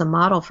suggest as a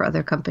model for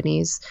other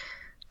companies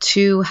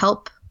to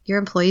help your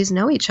employees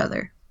know each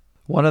other?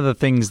 One of the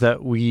things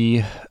that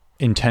we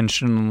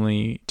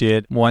intentionally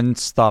did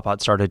once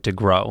Thoughtbot started to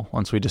grow,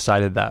 once we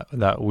decided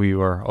that we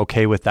were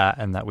okay with that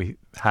and that we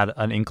had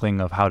an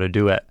inkling of how to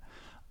do it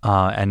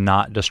and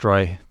not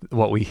destroy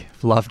what we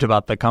loved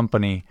about the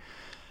company,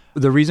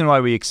 the reason why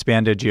we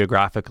expanded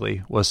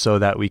geographically was so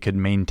that we could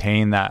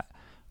maintain that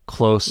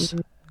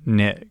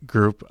close-knit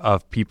group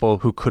of people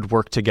who could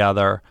work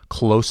together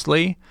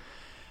closely.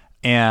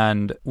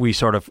 And we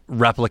sort of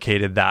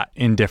replicated that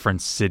in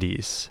different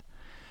cities.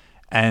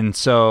 And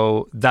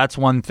so that's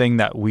one thing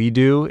that we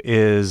do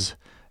is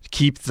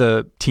keep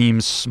the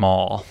teams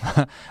small.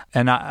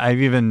 And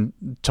I've even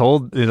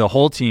told the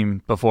whole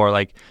team before,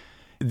 like,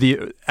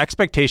 the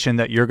expectation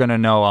that you're going to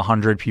know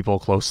 100 people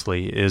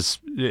closely it's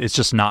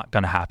just not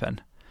going to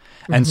happen.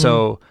 And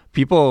so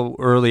people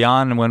early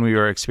on when we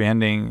were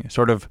expanding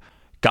sort of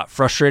got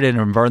frustrated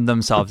and burned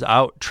themselves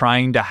out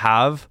trying to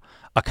have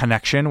a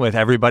connection with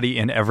everybody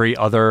in every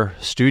other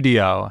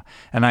studio.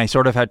 And I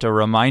sort of had to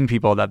remind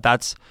people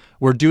that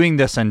we're doing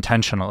this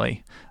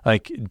intentionally.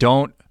 Like,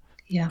 don't,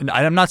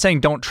 I'm not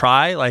saying don't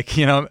try. Like,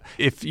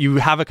 if you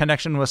have a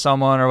connection with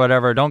someone or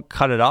whatever, don't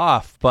cut it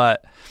off.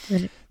 But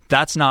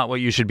that's not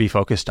what you should be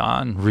focused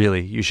on,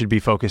 really. You should be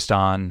focused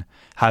on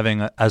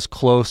having as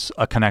close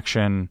a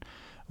connection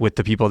with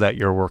the people that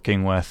you're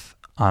working with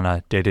on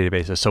a day-to-day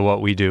basis. So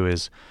what we do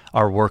is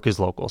our work is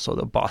local. So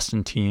the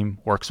Boston team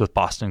works with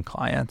Boston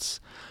clients,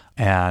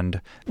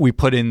 and we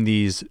put in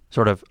these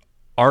sort of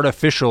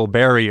artificial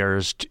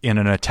barriers in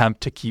an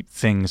attempt to keep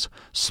things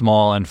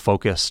small and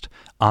focused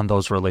on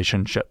those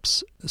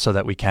relationships so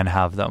that we can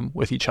have them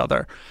with each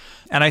other.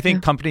 And I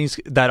think companies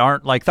that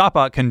aren't like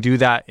Thoughtbot can do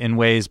that in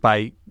ways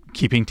by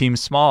keeping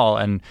teams small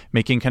and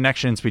making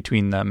connections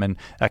between them and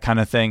that kind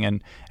of thing,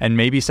 and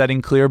maybe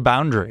setting clear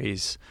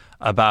boundaries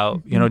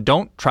about,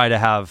 don't try to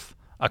have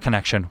a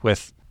connection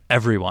with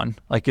everyone.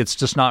 Like, it's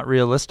just not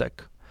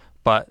realistic.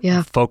 But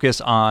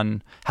focus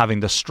on having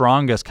the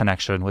strongest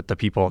connection with the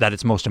people that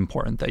it's most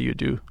important that you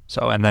do.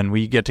 So, and then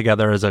we get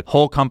together as a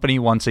whole company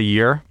once a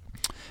year.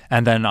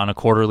 And then on a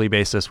quarterly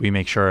basis, we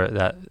make sure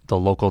that the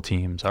local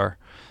teams are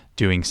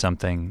doing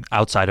something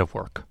outside of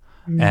work.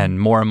 And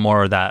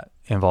more that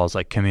involves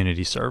like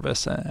community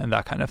service and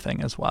that kind of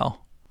thing as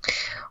well.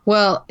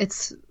 Well,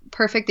 it's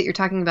perfect that you're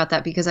talking about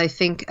that, because I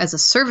think as a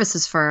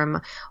services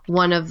firm,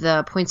 one of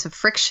the points of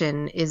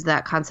friction is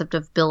that concept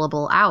of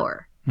billable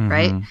hour,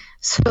 right?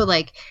 So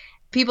like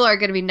people are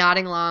going to be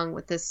nodding along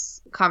with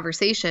this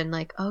conversation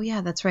like, oh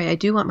yeah, that's right. I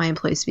do want my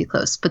employees to be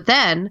close. But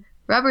then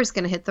rubber's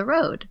going to hit the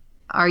road.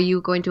 Are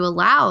you going to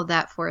allow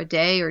that for a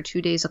day or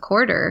 2 days a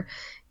quarter?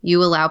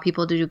 You allow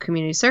people to do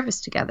community service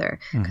together,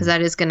 because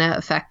that is going to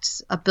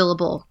affect a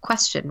billable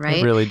question, right?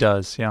 It really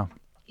does, yeah.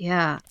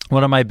 Yeah.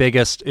 One of my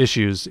biggest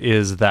issues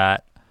is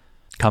that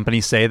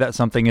companies say that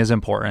something is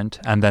important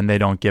and then they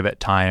don't give it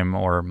time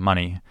or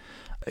money.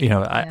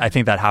 I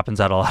think that happens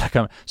at a lot of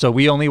companies. So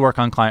we only work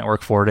on client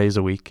work 4 days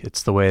a week.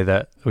 It's the way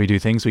that we do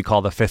things. We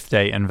call the fifth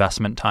day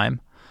investment time.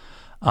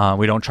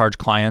 We don't charge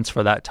clients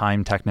for that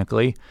time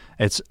technically.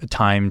 It's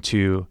time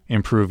to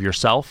improve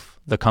yourself,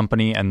 the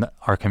company, and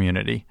our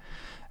community.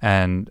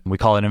 And we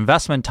call it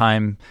investment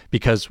time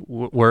because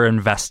we're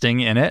investing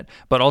in it.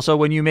 But also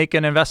when you make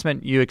an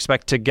investment, you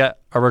expect to get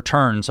a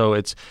return. So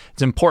it's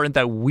important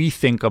that we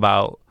think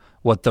about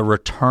what the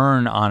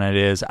return on it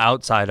is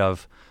outside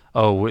of,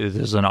 oh,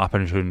 there's an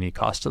opportunity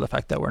cost to the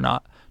fact that we're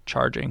not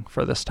charging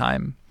for this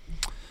time.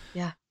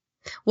 Yeah.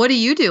 What do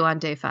you do on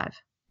day 5?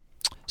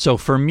 So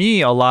for me,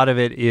 a lot of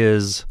it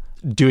is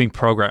doing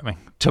programming,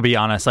 to be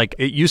honest. Like,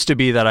 it used to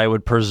be that I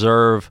would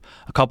preserve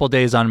a couple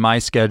days on my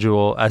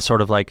schedule as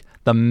sort of like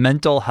the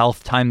mental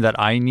health time that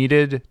I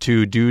needed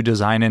to do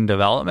design and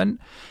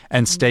development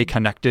and stay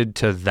connected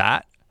to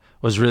that.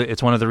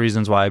 It's one of the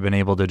reasons why I've been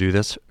able to do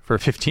this for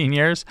 15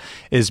 years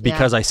is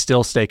because I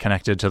still stay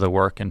connected to the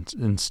work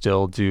and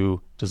still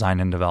do design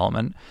and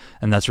development.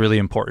 And that's really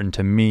important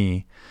to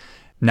me.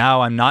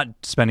 Now I'm not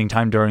spending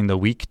time during the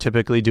week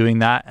typically doing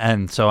that.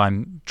 And so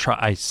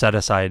I set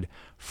aside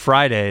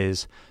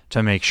Fridays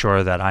to make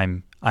sure that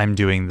I'm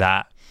doing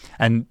that.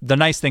 And the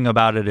nice thing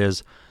about it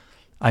is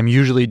I'm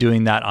usually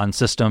doing that on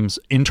systems,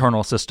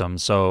 internal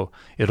systems. So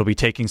it'll be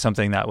taking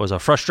something that was a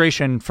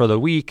frustration for the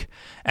week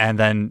and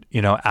then,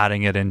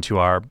 adding it into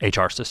our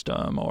HR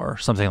system or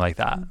something like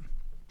that.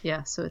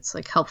 Yeah. So it's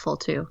like helpful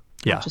too.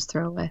 Yeah. Not just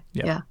throw away.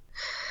 Yeah.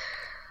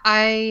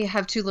 I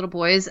have 2 little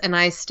boys and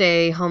I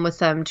stay home with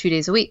them 2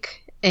 days a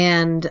week.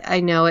 And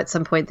I know at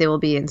some point they will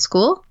be in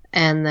school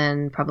and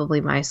then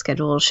probably my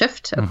schedule will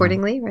shift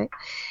accordingly, right?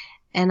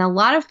 And a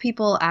lot of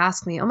people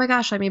ask me, oh my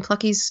gosh,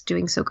 Plucky's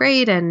doing so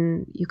great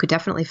and you could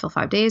definitely fill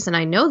 5 days. And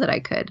I know that I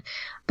could.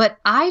 But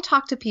I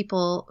talk to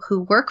people who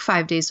work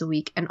 5 days a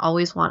week and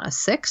always want a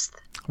 6th.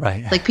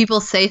 Right. Like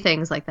people say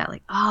things like that,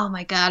 like, oh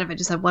my God, if I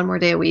just had 1 more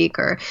day a week,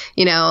 or,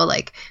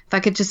 like if I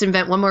could just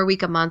invent 1 more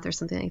week a month or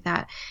something like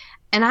that.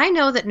 And I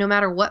know that no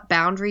matter what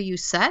boundary you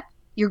set,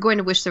 you're going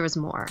to wish there was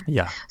more.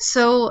 Yeah.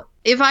 So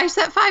if I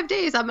set 5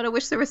 days, I'm going to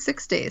wish there were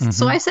 6 days.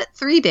 So I set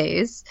 3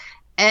 days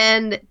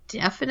and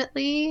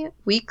definitely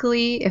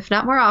weekly, if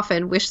not more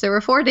often, wish there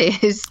were 4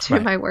 days to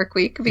my work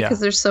week because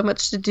there's so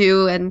much to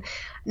do, and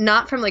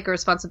not from like a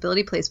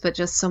responsibility place, but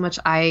just so much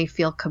I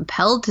feel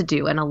compelled to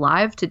do and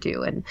alive to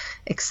do and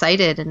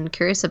excited and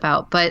curious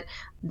about. But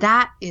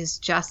that is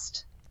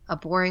just a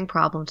boring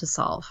problem to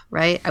solve,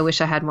 right? I wish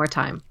I had more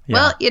time. Yeah.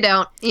 Well, you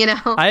don't,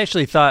 I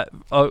actually thought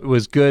it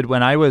was good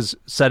when I was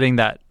setting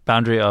that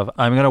boundary of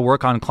I'm going to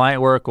work on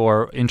client work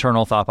or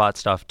internal Thoughtbot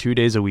stuff 2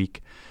 days a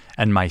week.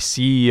 And my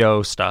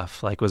CEO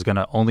stuff was going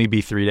to only be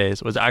 3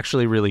 days. It was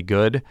actually really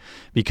good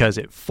because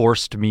it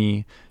forced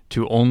me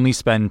to only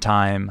spend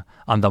time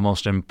on the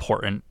most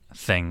important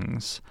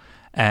things.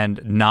 and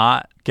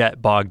not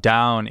get bogged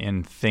down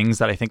in things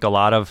that I think a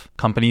lot of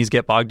companies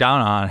get bogged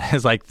down on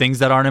is like things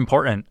that aren't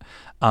important.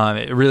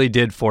 It really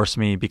did force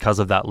me because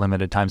of that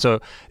limited time.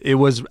 So it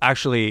was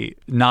actually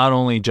not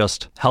only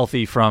just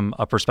healthy from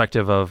a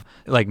perspective of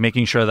like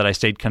making sure that I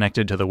stayed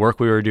connected to the work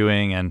we were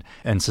doing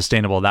and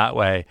sustainable that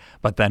way,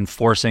 but then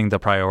forcing the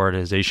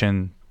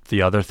prioritization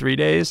the other 3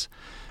 days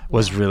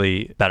was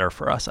really better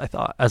for us, I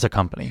thought, as a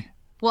company.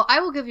 Well,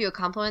 I will give you a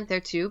compliment there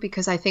too,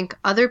 because I think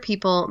other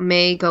people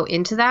may go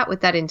into that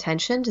with that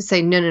intention to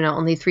say, no,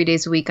 only 3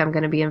 days a week I'm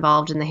going to be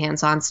involved in the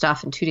hands-on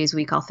stuff, and 2 days a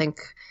week I'll think,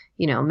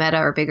 meta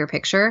or bigger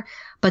picture.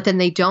 But then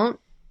they don't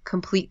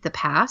complete the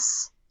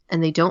pass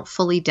and they don't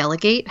fully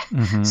delegate.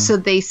 Mm-hmm. So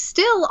they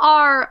still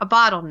are a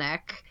bottleneck.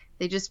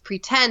 They just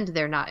pretend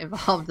they're not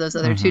involved those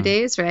other 2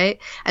 days, right?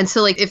 And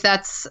so like if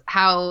that's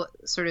how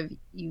sort of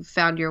you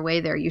found your way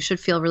there, you should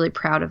feel really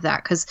proud of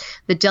that, because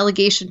the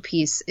delegation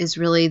piece is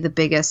really the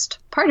biggest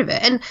part of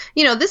it. And,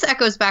 this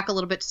echoes back a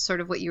little bit to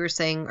sort of what you were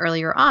saying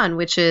earlier on,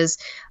 which is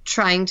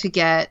trying to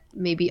get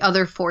maybe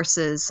other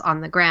forces on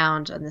the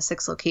ground in the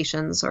 6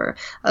 locations or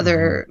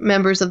other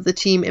members of the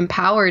team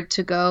empowered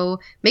to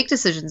go make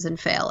decisions and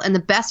fail. And the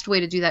best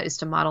way to do that is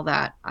to model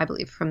that, I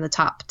believe, from the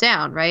top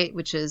down, right?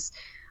 Which is,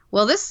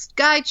 well, this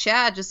guy,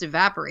 Chad, just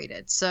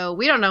evaporated, so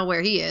we don't know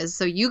where he is,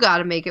 so you got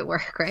to make it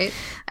work, right?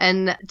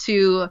 And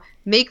to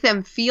make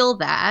them feel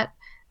that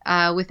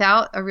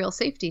without a real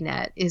safety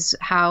net is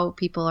how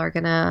people are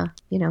going to,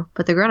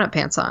 put their grown-up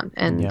pants on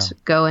and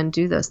go and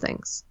do those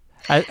things.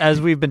 As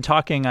we've been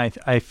talking,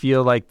 I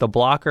feel like the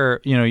blocker,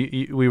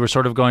 we were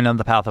sort of going down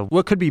the path of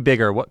what could be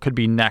bigger, what could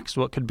be next,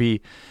 what could be,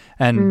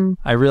 and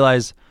I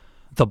realize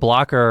the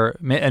blocker,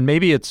 and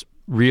maybe it's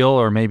real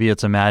or maybe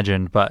it's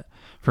imagined, but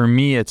for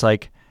me, it's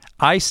like,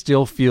 I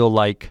still feel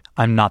like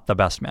I'm not the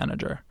best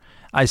manager.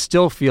 I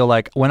still feel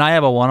like when I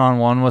have a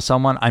one-on-one with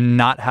someone, I'm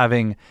not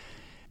having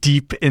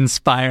deep,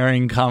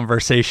 inspiring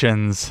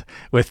conversations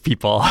with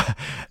people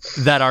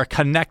that are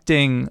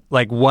connecting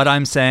like what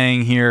I'm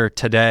saying here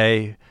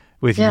today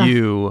with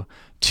you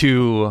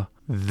to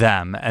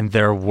them and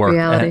their work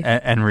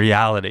and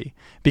reality.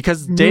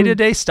 Because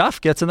day-to-day stuff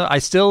gets in the... I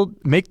still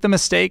make the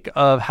mistake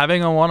of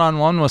having a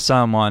one-on-one with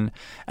someone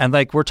and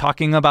like we're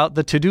talking about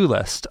the to-do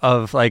list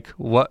of like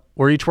what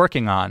we're each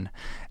working on.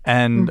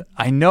 And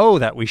I know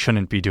that we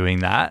shouldn't be doing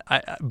that,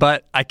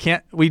 but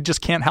we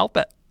just can't help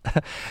it.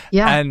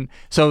 Yeah. And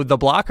so the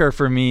blocker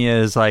for me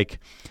is like,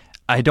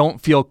 I don't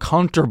feel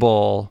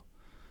comfortable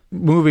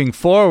moving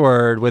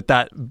forward with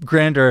that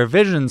grander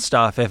vision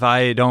stuff if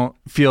I don't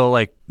feel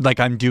like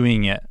I'm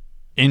doing it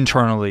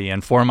internally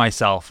and for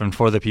myself and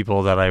for the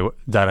people that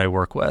I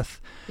work with.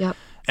 Yep.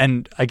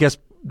 And I guess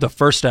the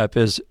first step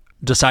is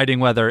deciding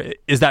whether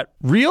is that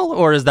real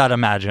or is that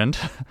imagined.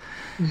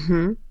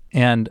 Mm-hmm.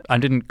 And I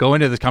didn't go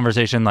into this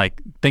conversation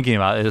like thinking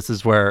about it. This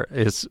is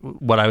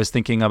what I was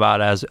thinking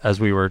about as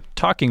we were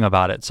talking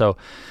about it. So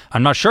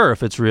I'm not sure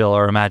if it's real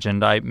or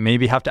imagined. I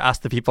maybe have to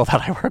ask the people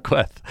that I work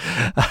with.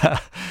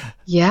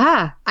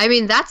 Yeah. I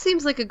mean, that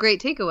seems like a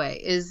great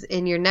takeaway is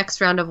in your next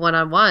round of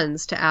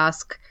one-on-ones to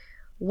ask,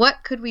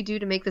 what could we do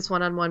to make this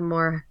one-on-one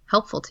more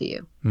helpful to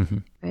you? Mm-hmm.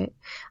 Right?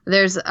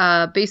 There's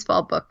a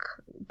baseball book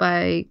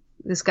by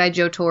this guy,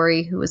 Joe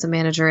Torre, who was a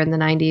manager in the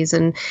 90s,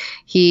 and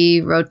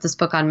he wrote this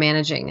book on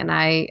managing. And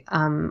I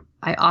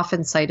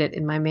often cite it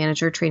in my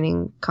manager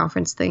training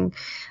conference thing,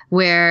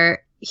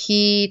 where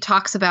he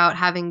talks about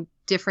having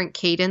different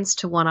cadence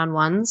to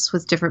one-on-ones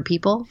with different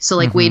people. So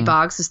like Wade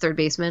Boggs, his third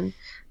baseman,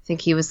 I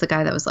think he was the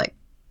guy that was like,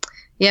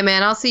 yeah,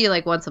 man, I'll see you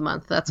like once a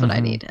month. That's what I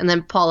need. And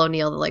then Paul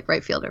O'Neill, the like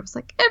right fielder, was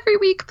like, every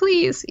week,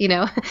 please,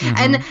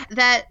 And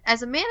that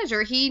as a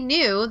manager, he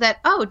knew that,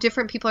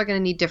 different people are going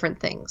to need different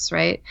things,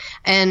 right?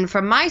 And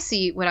from my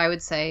seat, what I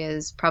would say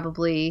is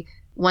probably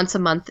once a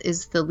month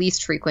is the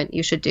least frequent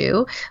you should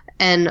do.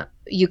 And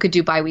you could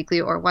do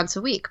biweekly or once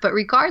a week. But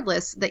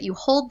regardless, that you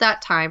hold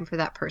that time for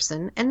that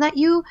person and that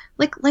you,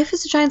 like, life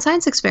is a giant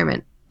science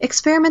experiment.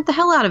 Experiment the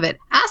hell out of it.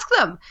 Ask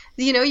them.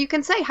 You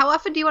can say, how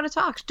often do you want to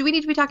talk? Do we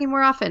need to be talking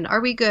more often?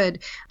 Are we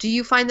good? Do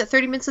you find that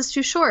 30 minutes is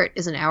too short?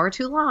 Is an hour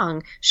too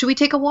long? Should we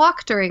take a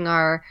walk during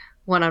our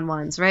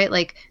one-on-ones, right?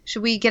 Like,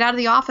 should we get out of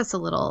the office a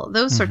little?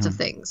 Those sorts of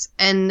things.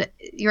 And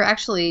you're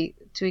actually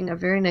doing a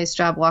very nice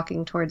job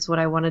walking towards what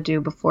I want to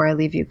do before I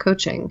leave you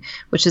coaching,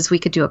 which is we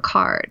could do a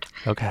card.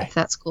 Okay. If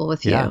that's cool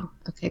with you.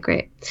 Okay,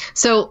 great.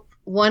 So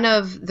one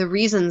of the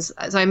reasons,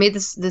 so I made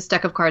this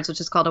deck of cards, which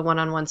is called a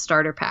one-on-one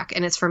starter pack,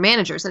 and it's for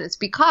managers. And it's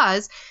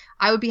because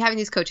I would be having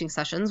these coaching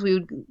sessions. We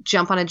would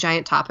jump on a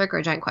giant topic or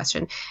a giant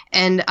question.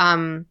 And,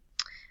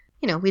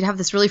 we'd have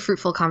this really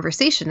fruitful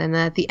conversation. And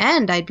then at the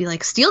end, I'd be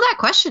like, steal that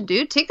question,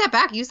 dude. Take that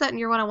back. Use that in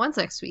your one-on-ones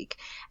next week.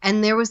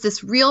 And there was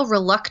this real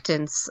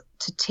reluctance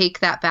to take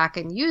that back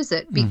and use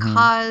it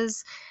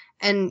because,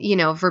 and,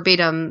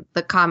 verbatim,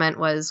 the comment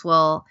was,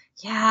 well,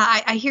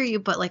 yeah, I hear you,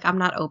 but like, I'm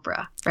not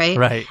Oprah, right?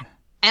 Right.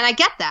 And I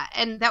get that.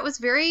 And that was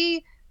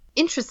very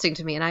interesting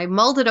to me. And I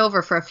mulled it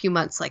over for a few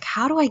months. Like,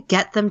 how do I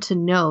get them to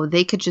know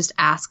they could just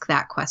ask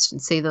that question,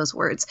 say those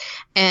words?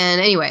 And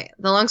anyway,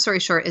 the long story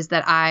short is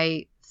that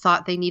I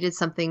thought they needed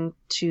something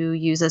to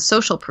use as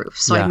social proof.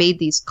 So Yeah. I made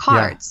these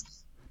cards. Yeah.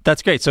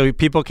 That's great. So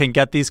people can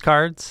get these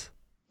cards?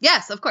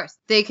 Yes, of course.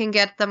 They can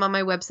get them on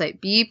my website,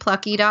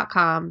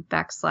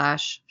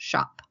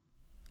 beplucky.com/shop.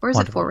 Or is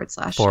Wonderful. it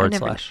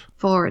 /?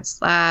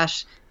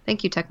 //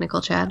 Thank you,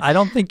 technical Chad. I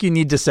don't think you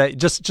need to say,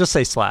 just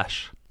say /.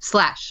 /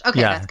 Okay,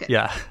 Yeah, that's good.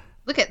 yeah.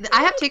 Look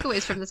I have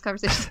takeaways from this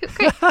conversation.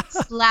 Great.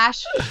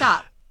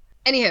 /shop.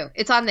 Anywho,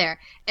 it's on there.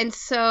 And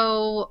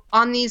so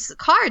on these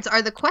cards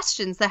are the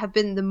questions that have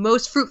been the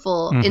most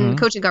fruitful in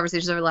coaching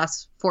conversations over the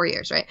last 4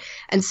 years, right?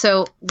 And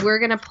so we're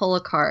going to pull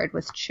a card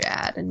with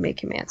Chad and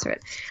make him answer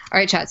it. All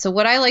right, Chad. So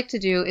what I like to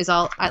do is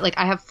I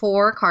have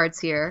 4 cards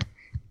here,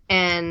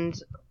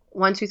 and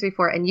 1, 2, 3,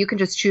 4, and you can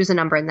just choose a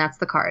number, and that's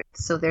the card.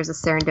 So there's a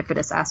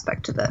serendipitous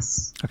aspect to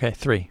this. Okay,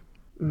 3.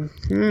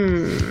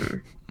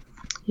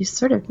 You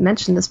sort of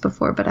mentioned this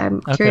before, but I'm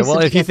Okay, curious.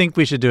 well, if you think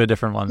we should do a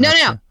different one. No.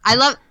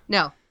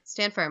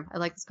 Stand firm. I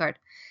like this card.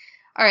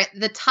 All right.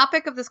 The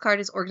topic of this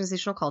card is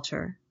organizational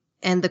culture.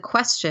 And the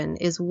question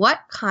is, what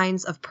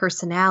kinds of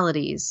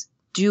personalities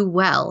do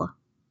well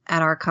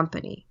at our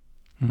company?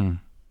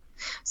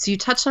 So you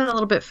touched on it a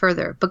little bit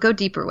further, but go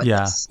deeper with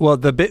this. Well,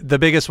 the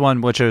biggest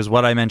one, which is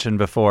what I mentioned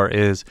before,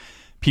 is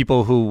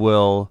people who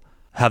will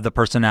have the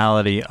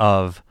personality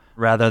of,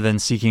 rather than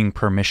seeking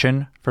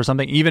permission for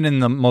something, even in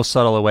the most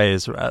subtle of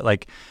ways,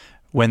 like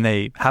when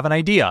they have an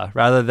idea,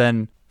 rather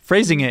than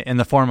phrasing it in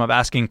the form of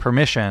asking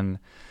permission,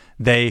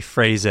 they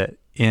phrase it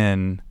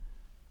in,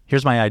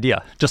 here's my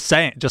idea. Just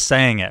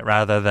saying it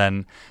rather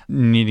than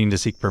needing to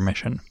seek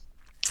permission.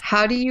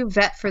 How do you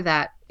vet for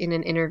that in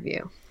an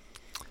interview?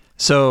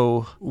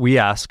 So we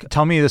ask,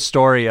 tell me the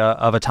story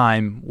of a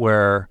time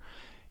where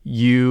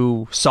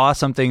you saw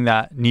something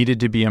that needed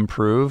to be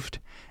improved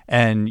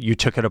and you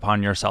took it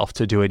upon yourself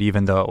to do it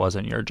even though it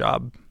wasn't your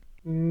job.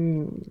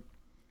 And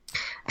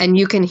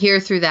you can hear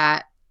through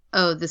that,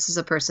 oh, this is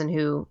a person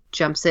who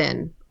jumps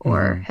in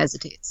or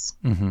hesitates.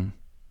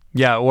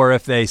 Yeah, or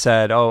if they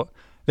said,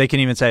 they can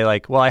even say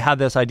like, well, I had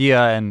this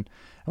idea and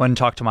I went and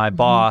talked to my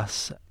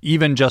boss.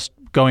 Even just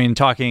going and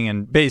talking,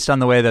 and based on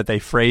the way that they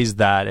phrased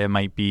that, it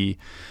might be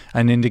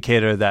an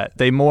indicator that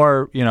they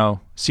more,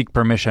 seek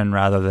permission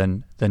rather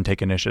than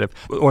take initiative.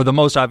 Or the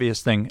most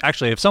obvious thing,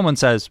 actually, if someone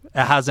says,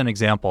 it has an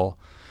example,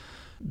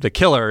 the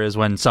killer is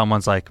when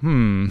someone's like,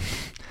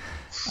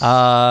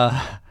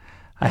 I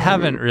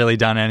haven't really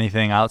done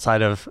anything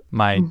outside of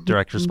my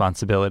direct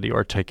responsibility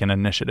or taken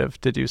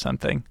initiative to do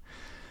something.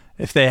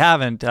 If they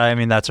haven't, I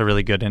mean, that's a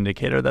really good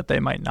indicator that they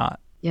might not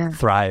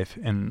thrive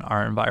in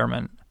our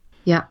environment.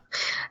 Yeah.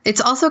 It's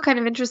also kind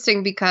of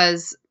interesting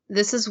because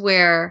this is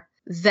where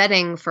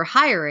vetting for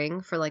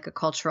hiring for like a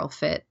cultural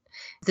fit,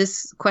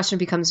 this question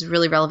becomes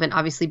really relevant,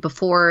 obviously,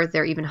 before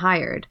they're even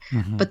hired.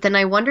 But then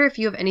I wonder if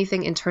you have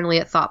anything internally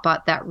at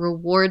Thoughtbot that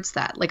rewards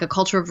that, like a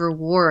culture of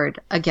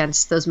reward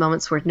against those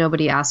moments where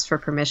nobody asks for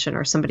permission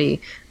or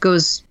somebody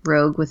goes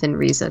rogue within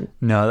reason.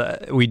 No,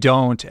 we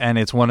don't. And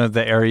it's one of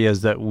the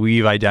areas that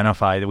we've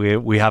identified.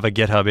 We have a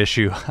GitHub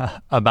issue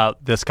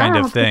about this kind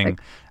of thing,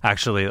 perfect.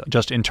 Actually,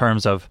 just in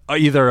terms of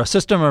either a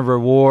system of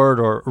reward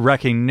or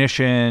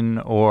recognition,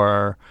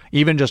 or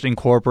even just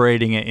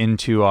incorporating it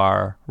into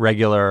our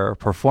regular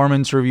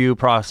performance review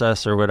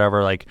process or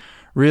whatever, like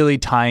really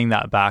tying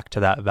that back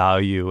to that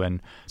value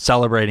and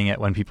celebrating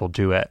it when people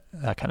do it,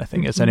 that kind of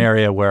thing. It's an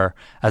area where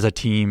as a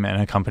team and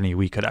a company,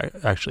 we could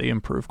actually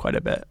improve quite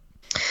a bit.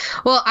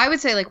 Well, I would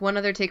say like one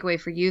other takeaway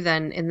for you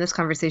then in this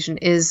conversation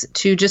is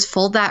to just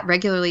fold that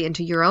regularly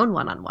into your own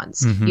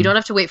one-on-ones. You don't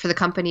have to wait for the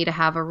company to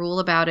have a rule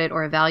about it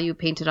or a value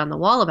painted on the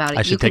wall about it.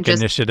 I should take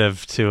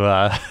initiative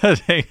to...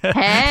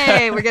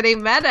 Hey, we're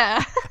getting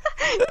meta.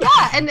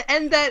 Yeah,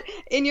 and that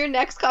in your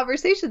next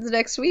conversations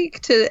next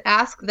week to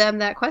ask them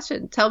that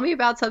question. Tell me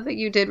about something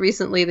you did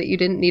recently that you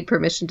didn't need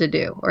permission to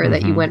do or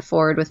that you went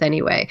forward with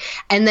anyway.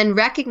 And then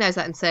recognize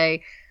that and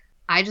say,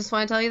 I just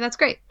want to tell you that's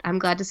great. I'm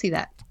glad to see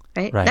that.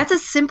 Right? That's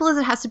as simple as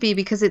it has to be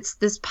because it's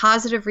this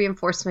positive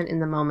reinforcement in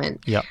the moment.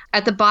 Yep.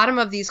 At the bottom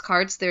of these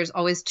cards, there's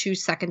always 2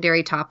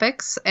 secondary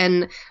topics.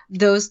 And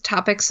those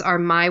topics are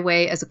my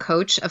way as a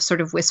coach of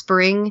sort of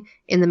whispering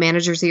in the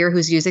manager's ear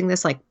who's using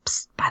this, like,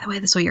 by the way,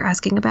 this is what you're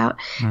asking about.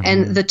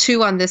 And the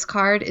 2 on this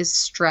card is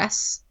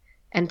stress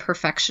and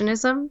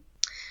perfectionism.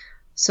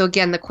 So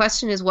again, the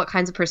question is what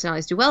kinds of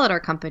personalities do well at our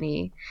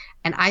company?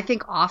 And I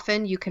think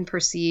often you can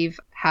perceive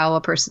how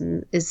a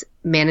person is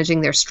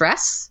managing their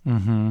stress.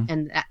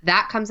 And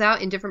that comes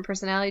out in different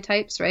personality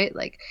types, right?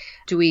 Like,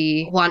 do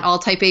we want all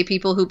type A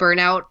people who burn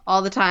out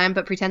all the time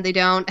but pretend they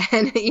don't?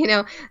 And,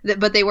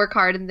 but they work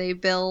hard and they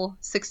bill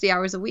 60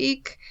 hours a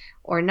week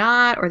or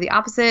not, or the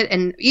opposite.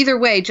 And either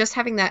way, just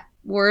having that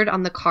word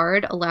on the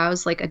card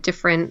allows like a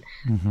different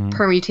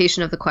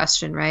permutation of the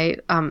question, right?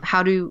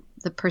 How do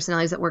the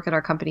personalities that work at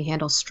our company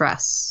handle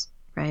stress,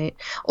 right?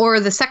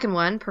 Or the second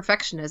one,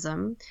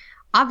 perfectionism.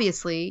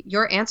 Obviously,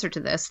 your answer to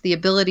this, the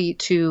ability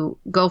to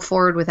go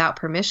forward without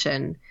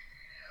permission,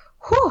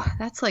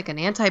 that's like an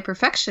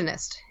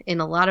anti-perfectionist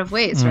in a lot of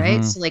ways,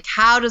 right? So like,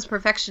 how does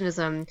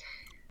perfectionism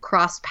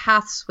cross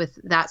paths with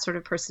that sort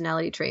of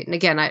personality trait? And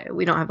again,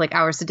 we don't have like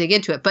hours to dig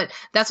into it, but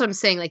that's what I'm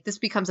saying. Like this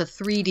becomes a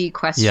 3D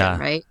question,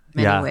 right?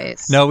 In many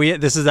ways. No,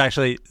 this is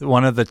actually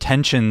one of the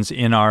tensions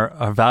in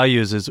our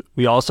values is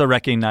we also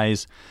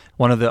recognize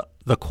one of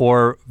the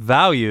core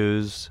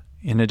values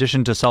in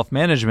addition to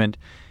self-management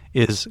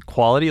is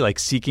quality, like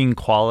seeking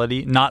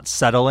quality, not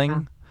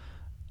settling.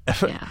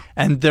 Yeah.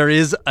 And there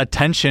is a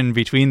tension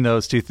between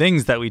those two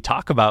things that we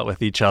talk about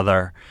with each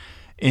other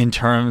in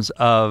terms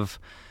of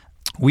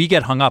we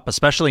get hung up,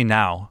 especially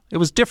now. It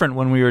was different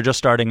when we were just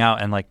starting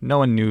out and like no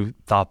one knew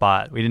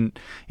Thoughtbot. We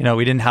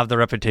didn't have the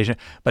reputation,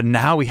 but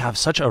now we have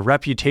such a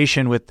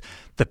reputation with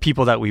the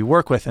people that we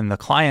work with and the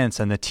clients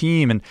and the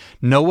team, and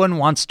no one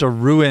wants to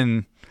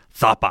ruin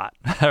Thoughtbot,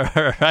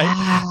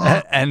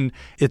 right? And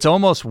it's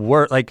almost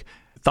worse. Like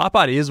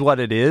Thoughtbot is what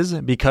it is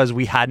because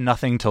we had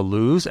nothing to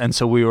lose, and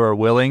so we were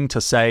willing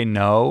to say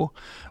no,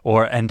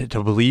 and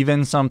to believe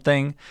in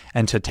something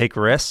and to take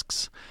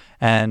risks.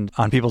 And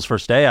on people's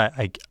first day,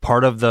 I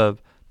part of the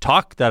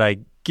talk that I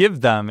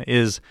give them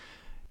is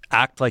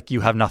act like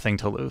you have nothing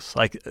to lose.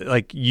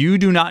 Like you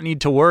do not need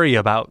to worry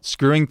about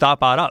screwing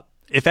Thoughtbot up.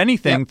 If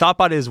anything,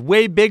 Thoughtbot is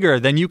way bigger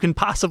than you can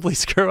possibly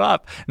screw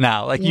up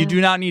now. Like you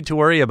do not need to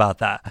worry about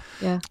that.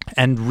 Yeah.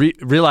 And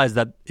realize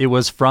that it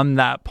was from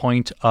that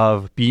point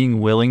of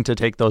being willing to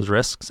take those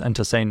risks and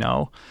to say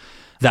no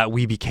that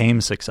we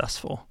became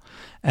successful.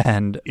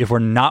 And if we're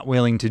not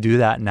willing to do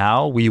that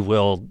now, we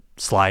will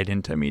slide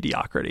into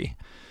mediocrity.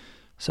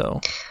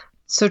 So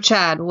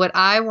Chad, what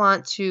I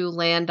want to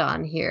land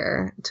on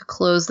here to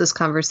close this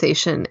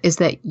conversation is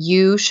that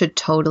you should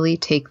totally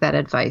take that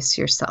advice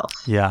yourself.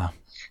 Yeah.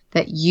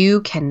 That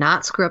you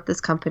cannot screw up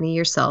this company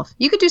yourself.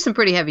 You could do some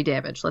pretty heavy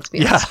damage, let's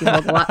be honest. You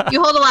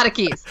hold a lot of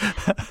keys.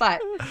 But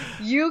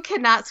you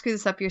cannot screw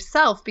this up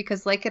yourself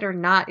because, like it or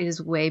not, it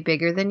is way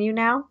bigger than you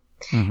now.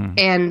 Mm-hmm.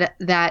 And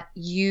that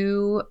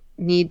you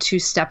need to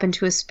step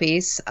into a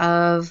space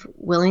of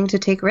willing to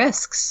take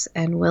risks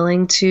and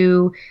willing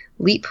to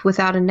leap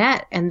without a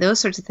net and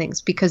those sorts of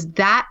things, because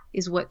that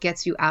is what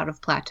gets you out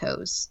of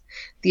plateaus.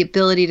 The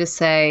ability to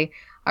say,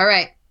 all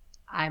right,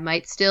 I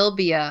might still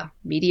be a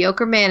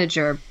mediocre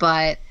manager,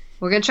 but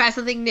we're going to try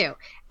something new.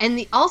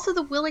 And also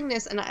the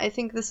willingness, and I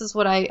think this is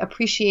what I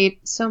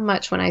appreciate so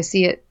much when I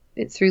see it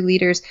through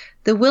leaders,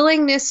 the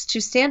willingness to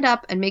stand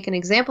up and make an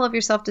example of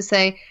yourself to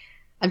say,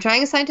 I'm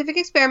trying a scientific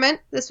experiment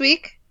this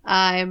week.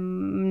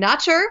 I'm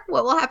not sure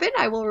what will happen.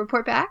 I will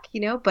report back,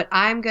 but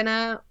I'm going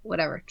to,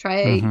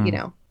 try,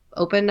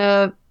 open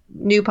a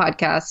new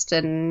podcast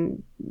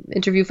and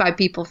interview 5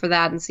 people for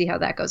that and see how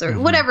that goes, or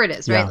whatever it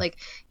is, right? Like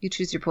you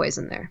choose your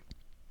poison there.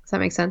 Does that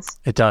make sense?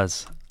 It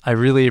does. I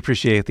really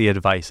appreciate the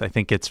advice. I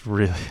think it's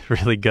really,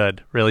 really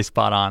good, really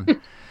spot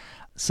on.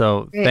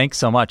 So Great. Thanks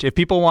so much. If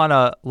people want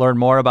to learn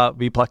more about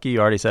Be Plucky, you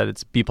already said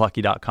it's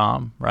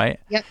beplucky.com, right?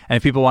 Yep. And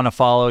if people want to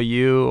follow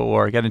you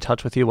or get in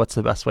touch with you, what's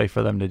the best way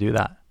for them to do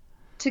that?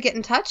 To get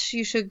in touch,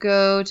 you should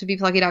go to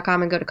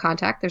beplucky.com and go to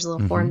contact. There's a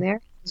little form there.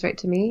 It's right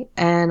to me.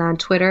 And on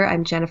Twitter,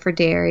 I'm Jennifer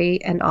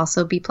Derry, and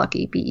also Be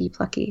Plucky, B-E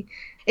Plucky.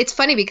 It's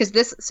funny because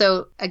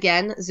so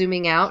again,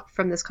 zooming out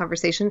from this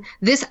conversation,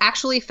 this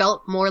actually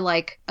felt more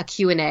like a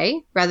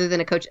Q&A rather than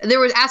a coach. There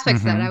were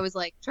aspects that I was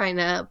like trying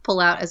to pull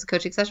out as a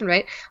coaching session,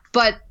 right?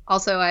 But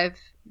also I've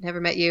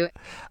never met you.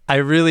 I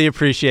really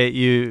appreciate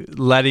you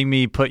letting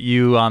me put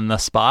you on the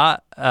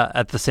spot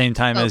at the same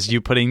time as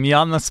you putting me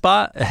on the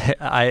spot.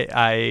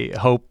 I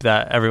hope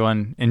that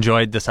everyone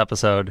enjoyed this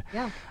episode.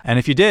 Yeah. And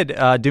if you did,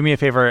 do me a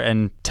favor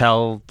and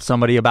tell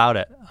somebody about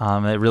it.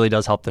 It really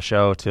does help the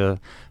show to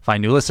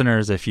find new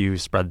listeners if you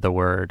spread the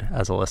word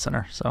as a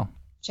listener. So,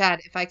 Chad,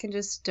 if I can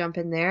just jump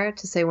in there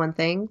to say one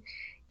thing,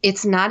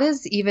 it's not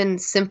as even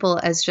simple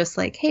as just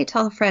like, hey,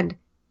 tell a friend.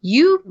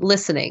 You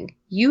listening,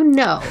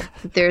 that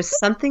there's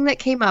something that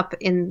came up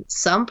in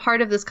some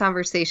part of this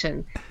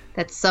conversation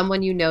that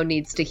someone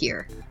needs to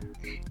hear.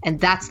 And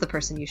that's the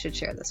person you should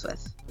share this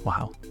with.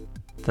 Wow.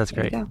 That's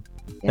great. Yeah.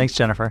 Thanks,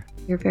 Jennifer.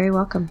 You're very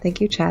welcome. Thank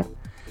you, Chad.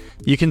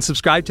 You can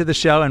subscribe to the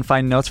show and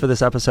find notes for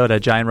this episode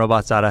at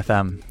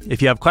giantrobots.fm.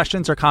 If you have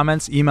questions or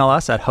comments, email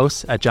us at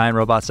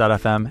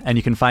hosts@giantrobots.fm, and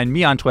you can find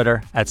me on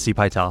Twitter at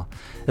 @cpytel.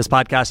 This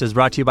podcast is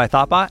brought to you by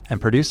Thoughtbot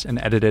and produced and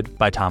edited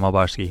by Tom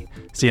Obarski.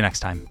 See you next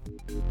time.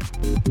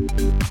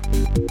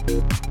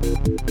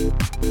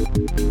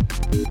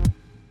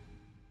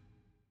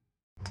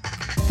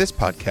 This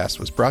podcast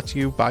was brought to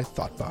you by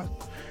Thoughtbot.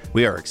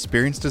 We are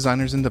experienced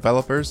designers and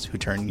developers who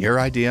turn your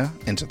idea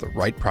into the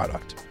right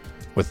product.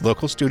 With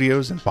local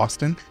studios in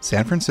Boston,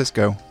 San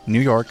Francisco, New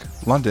York,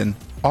 London,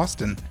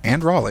 Austin,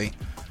 and Raleigh,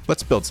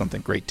 let's build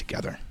something great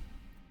together.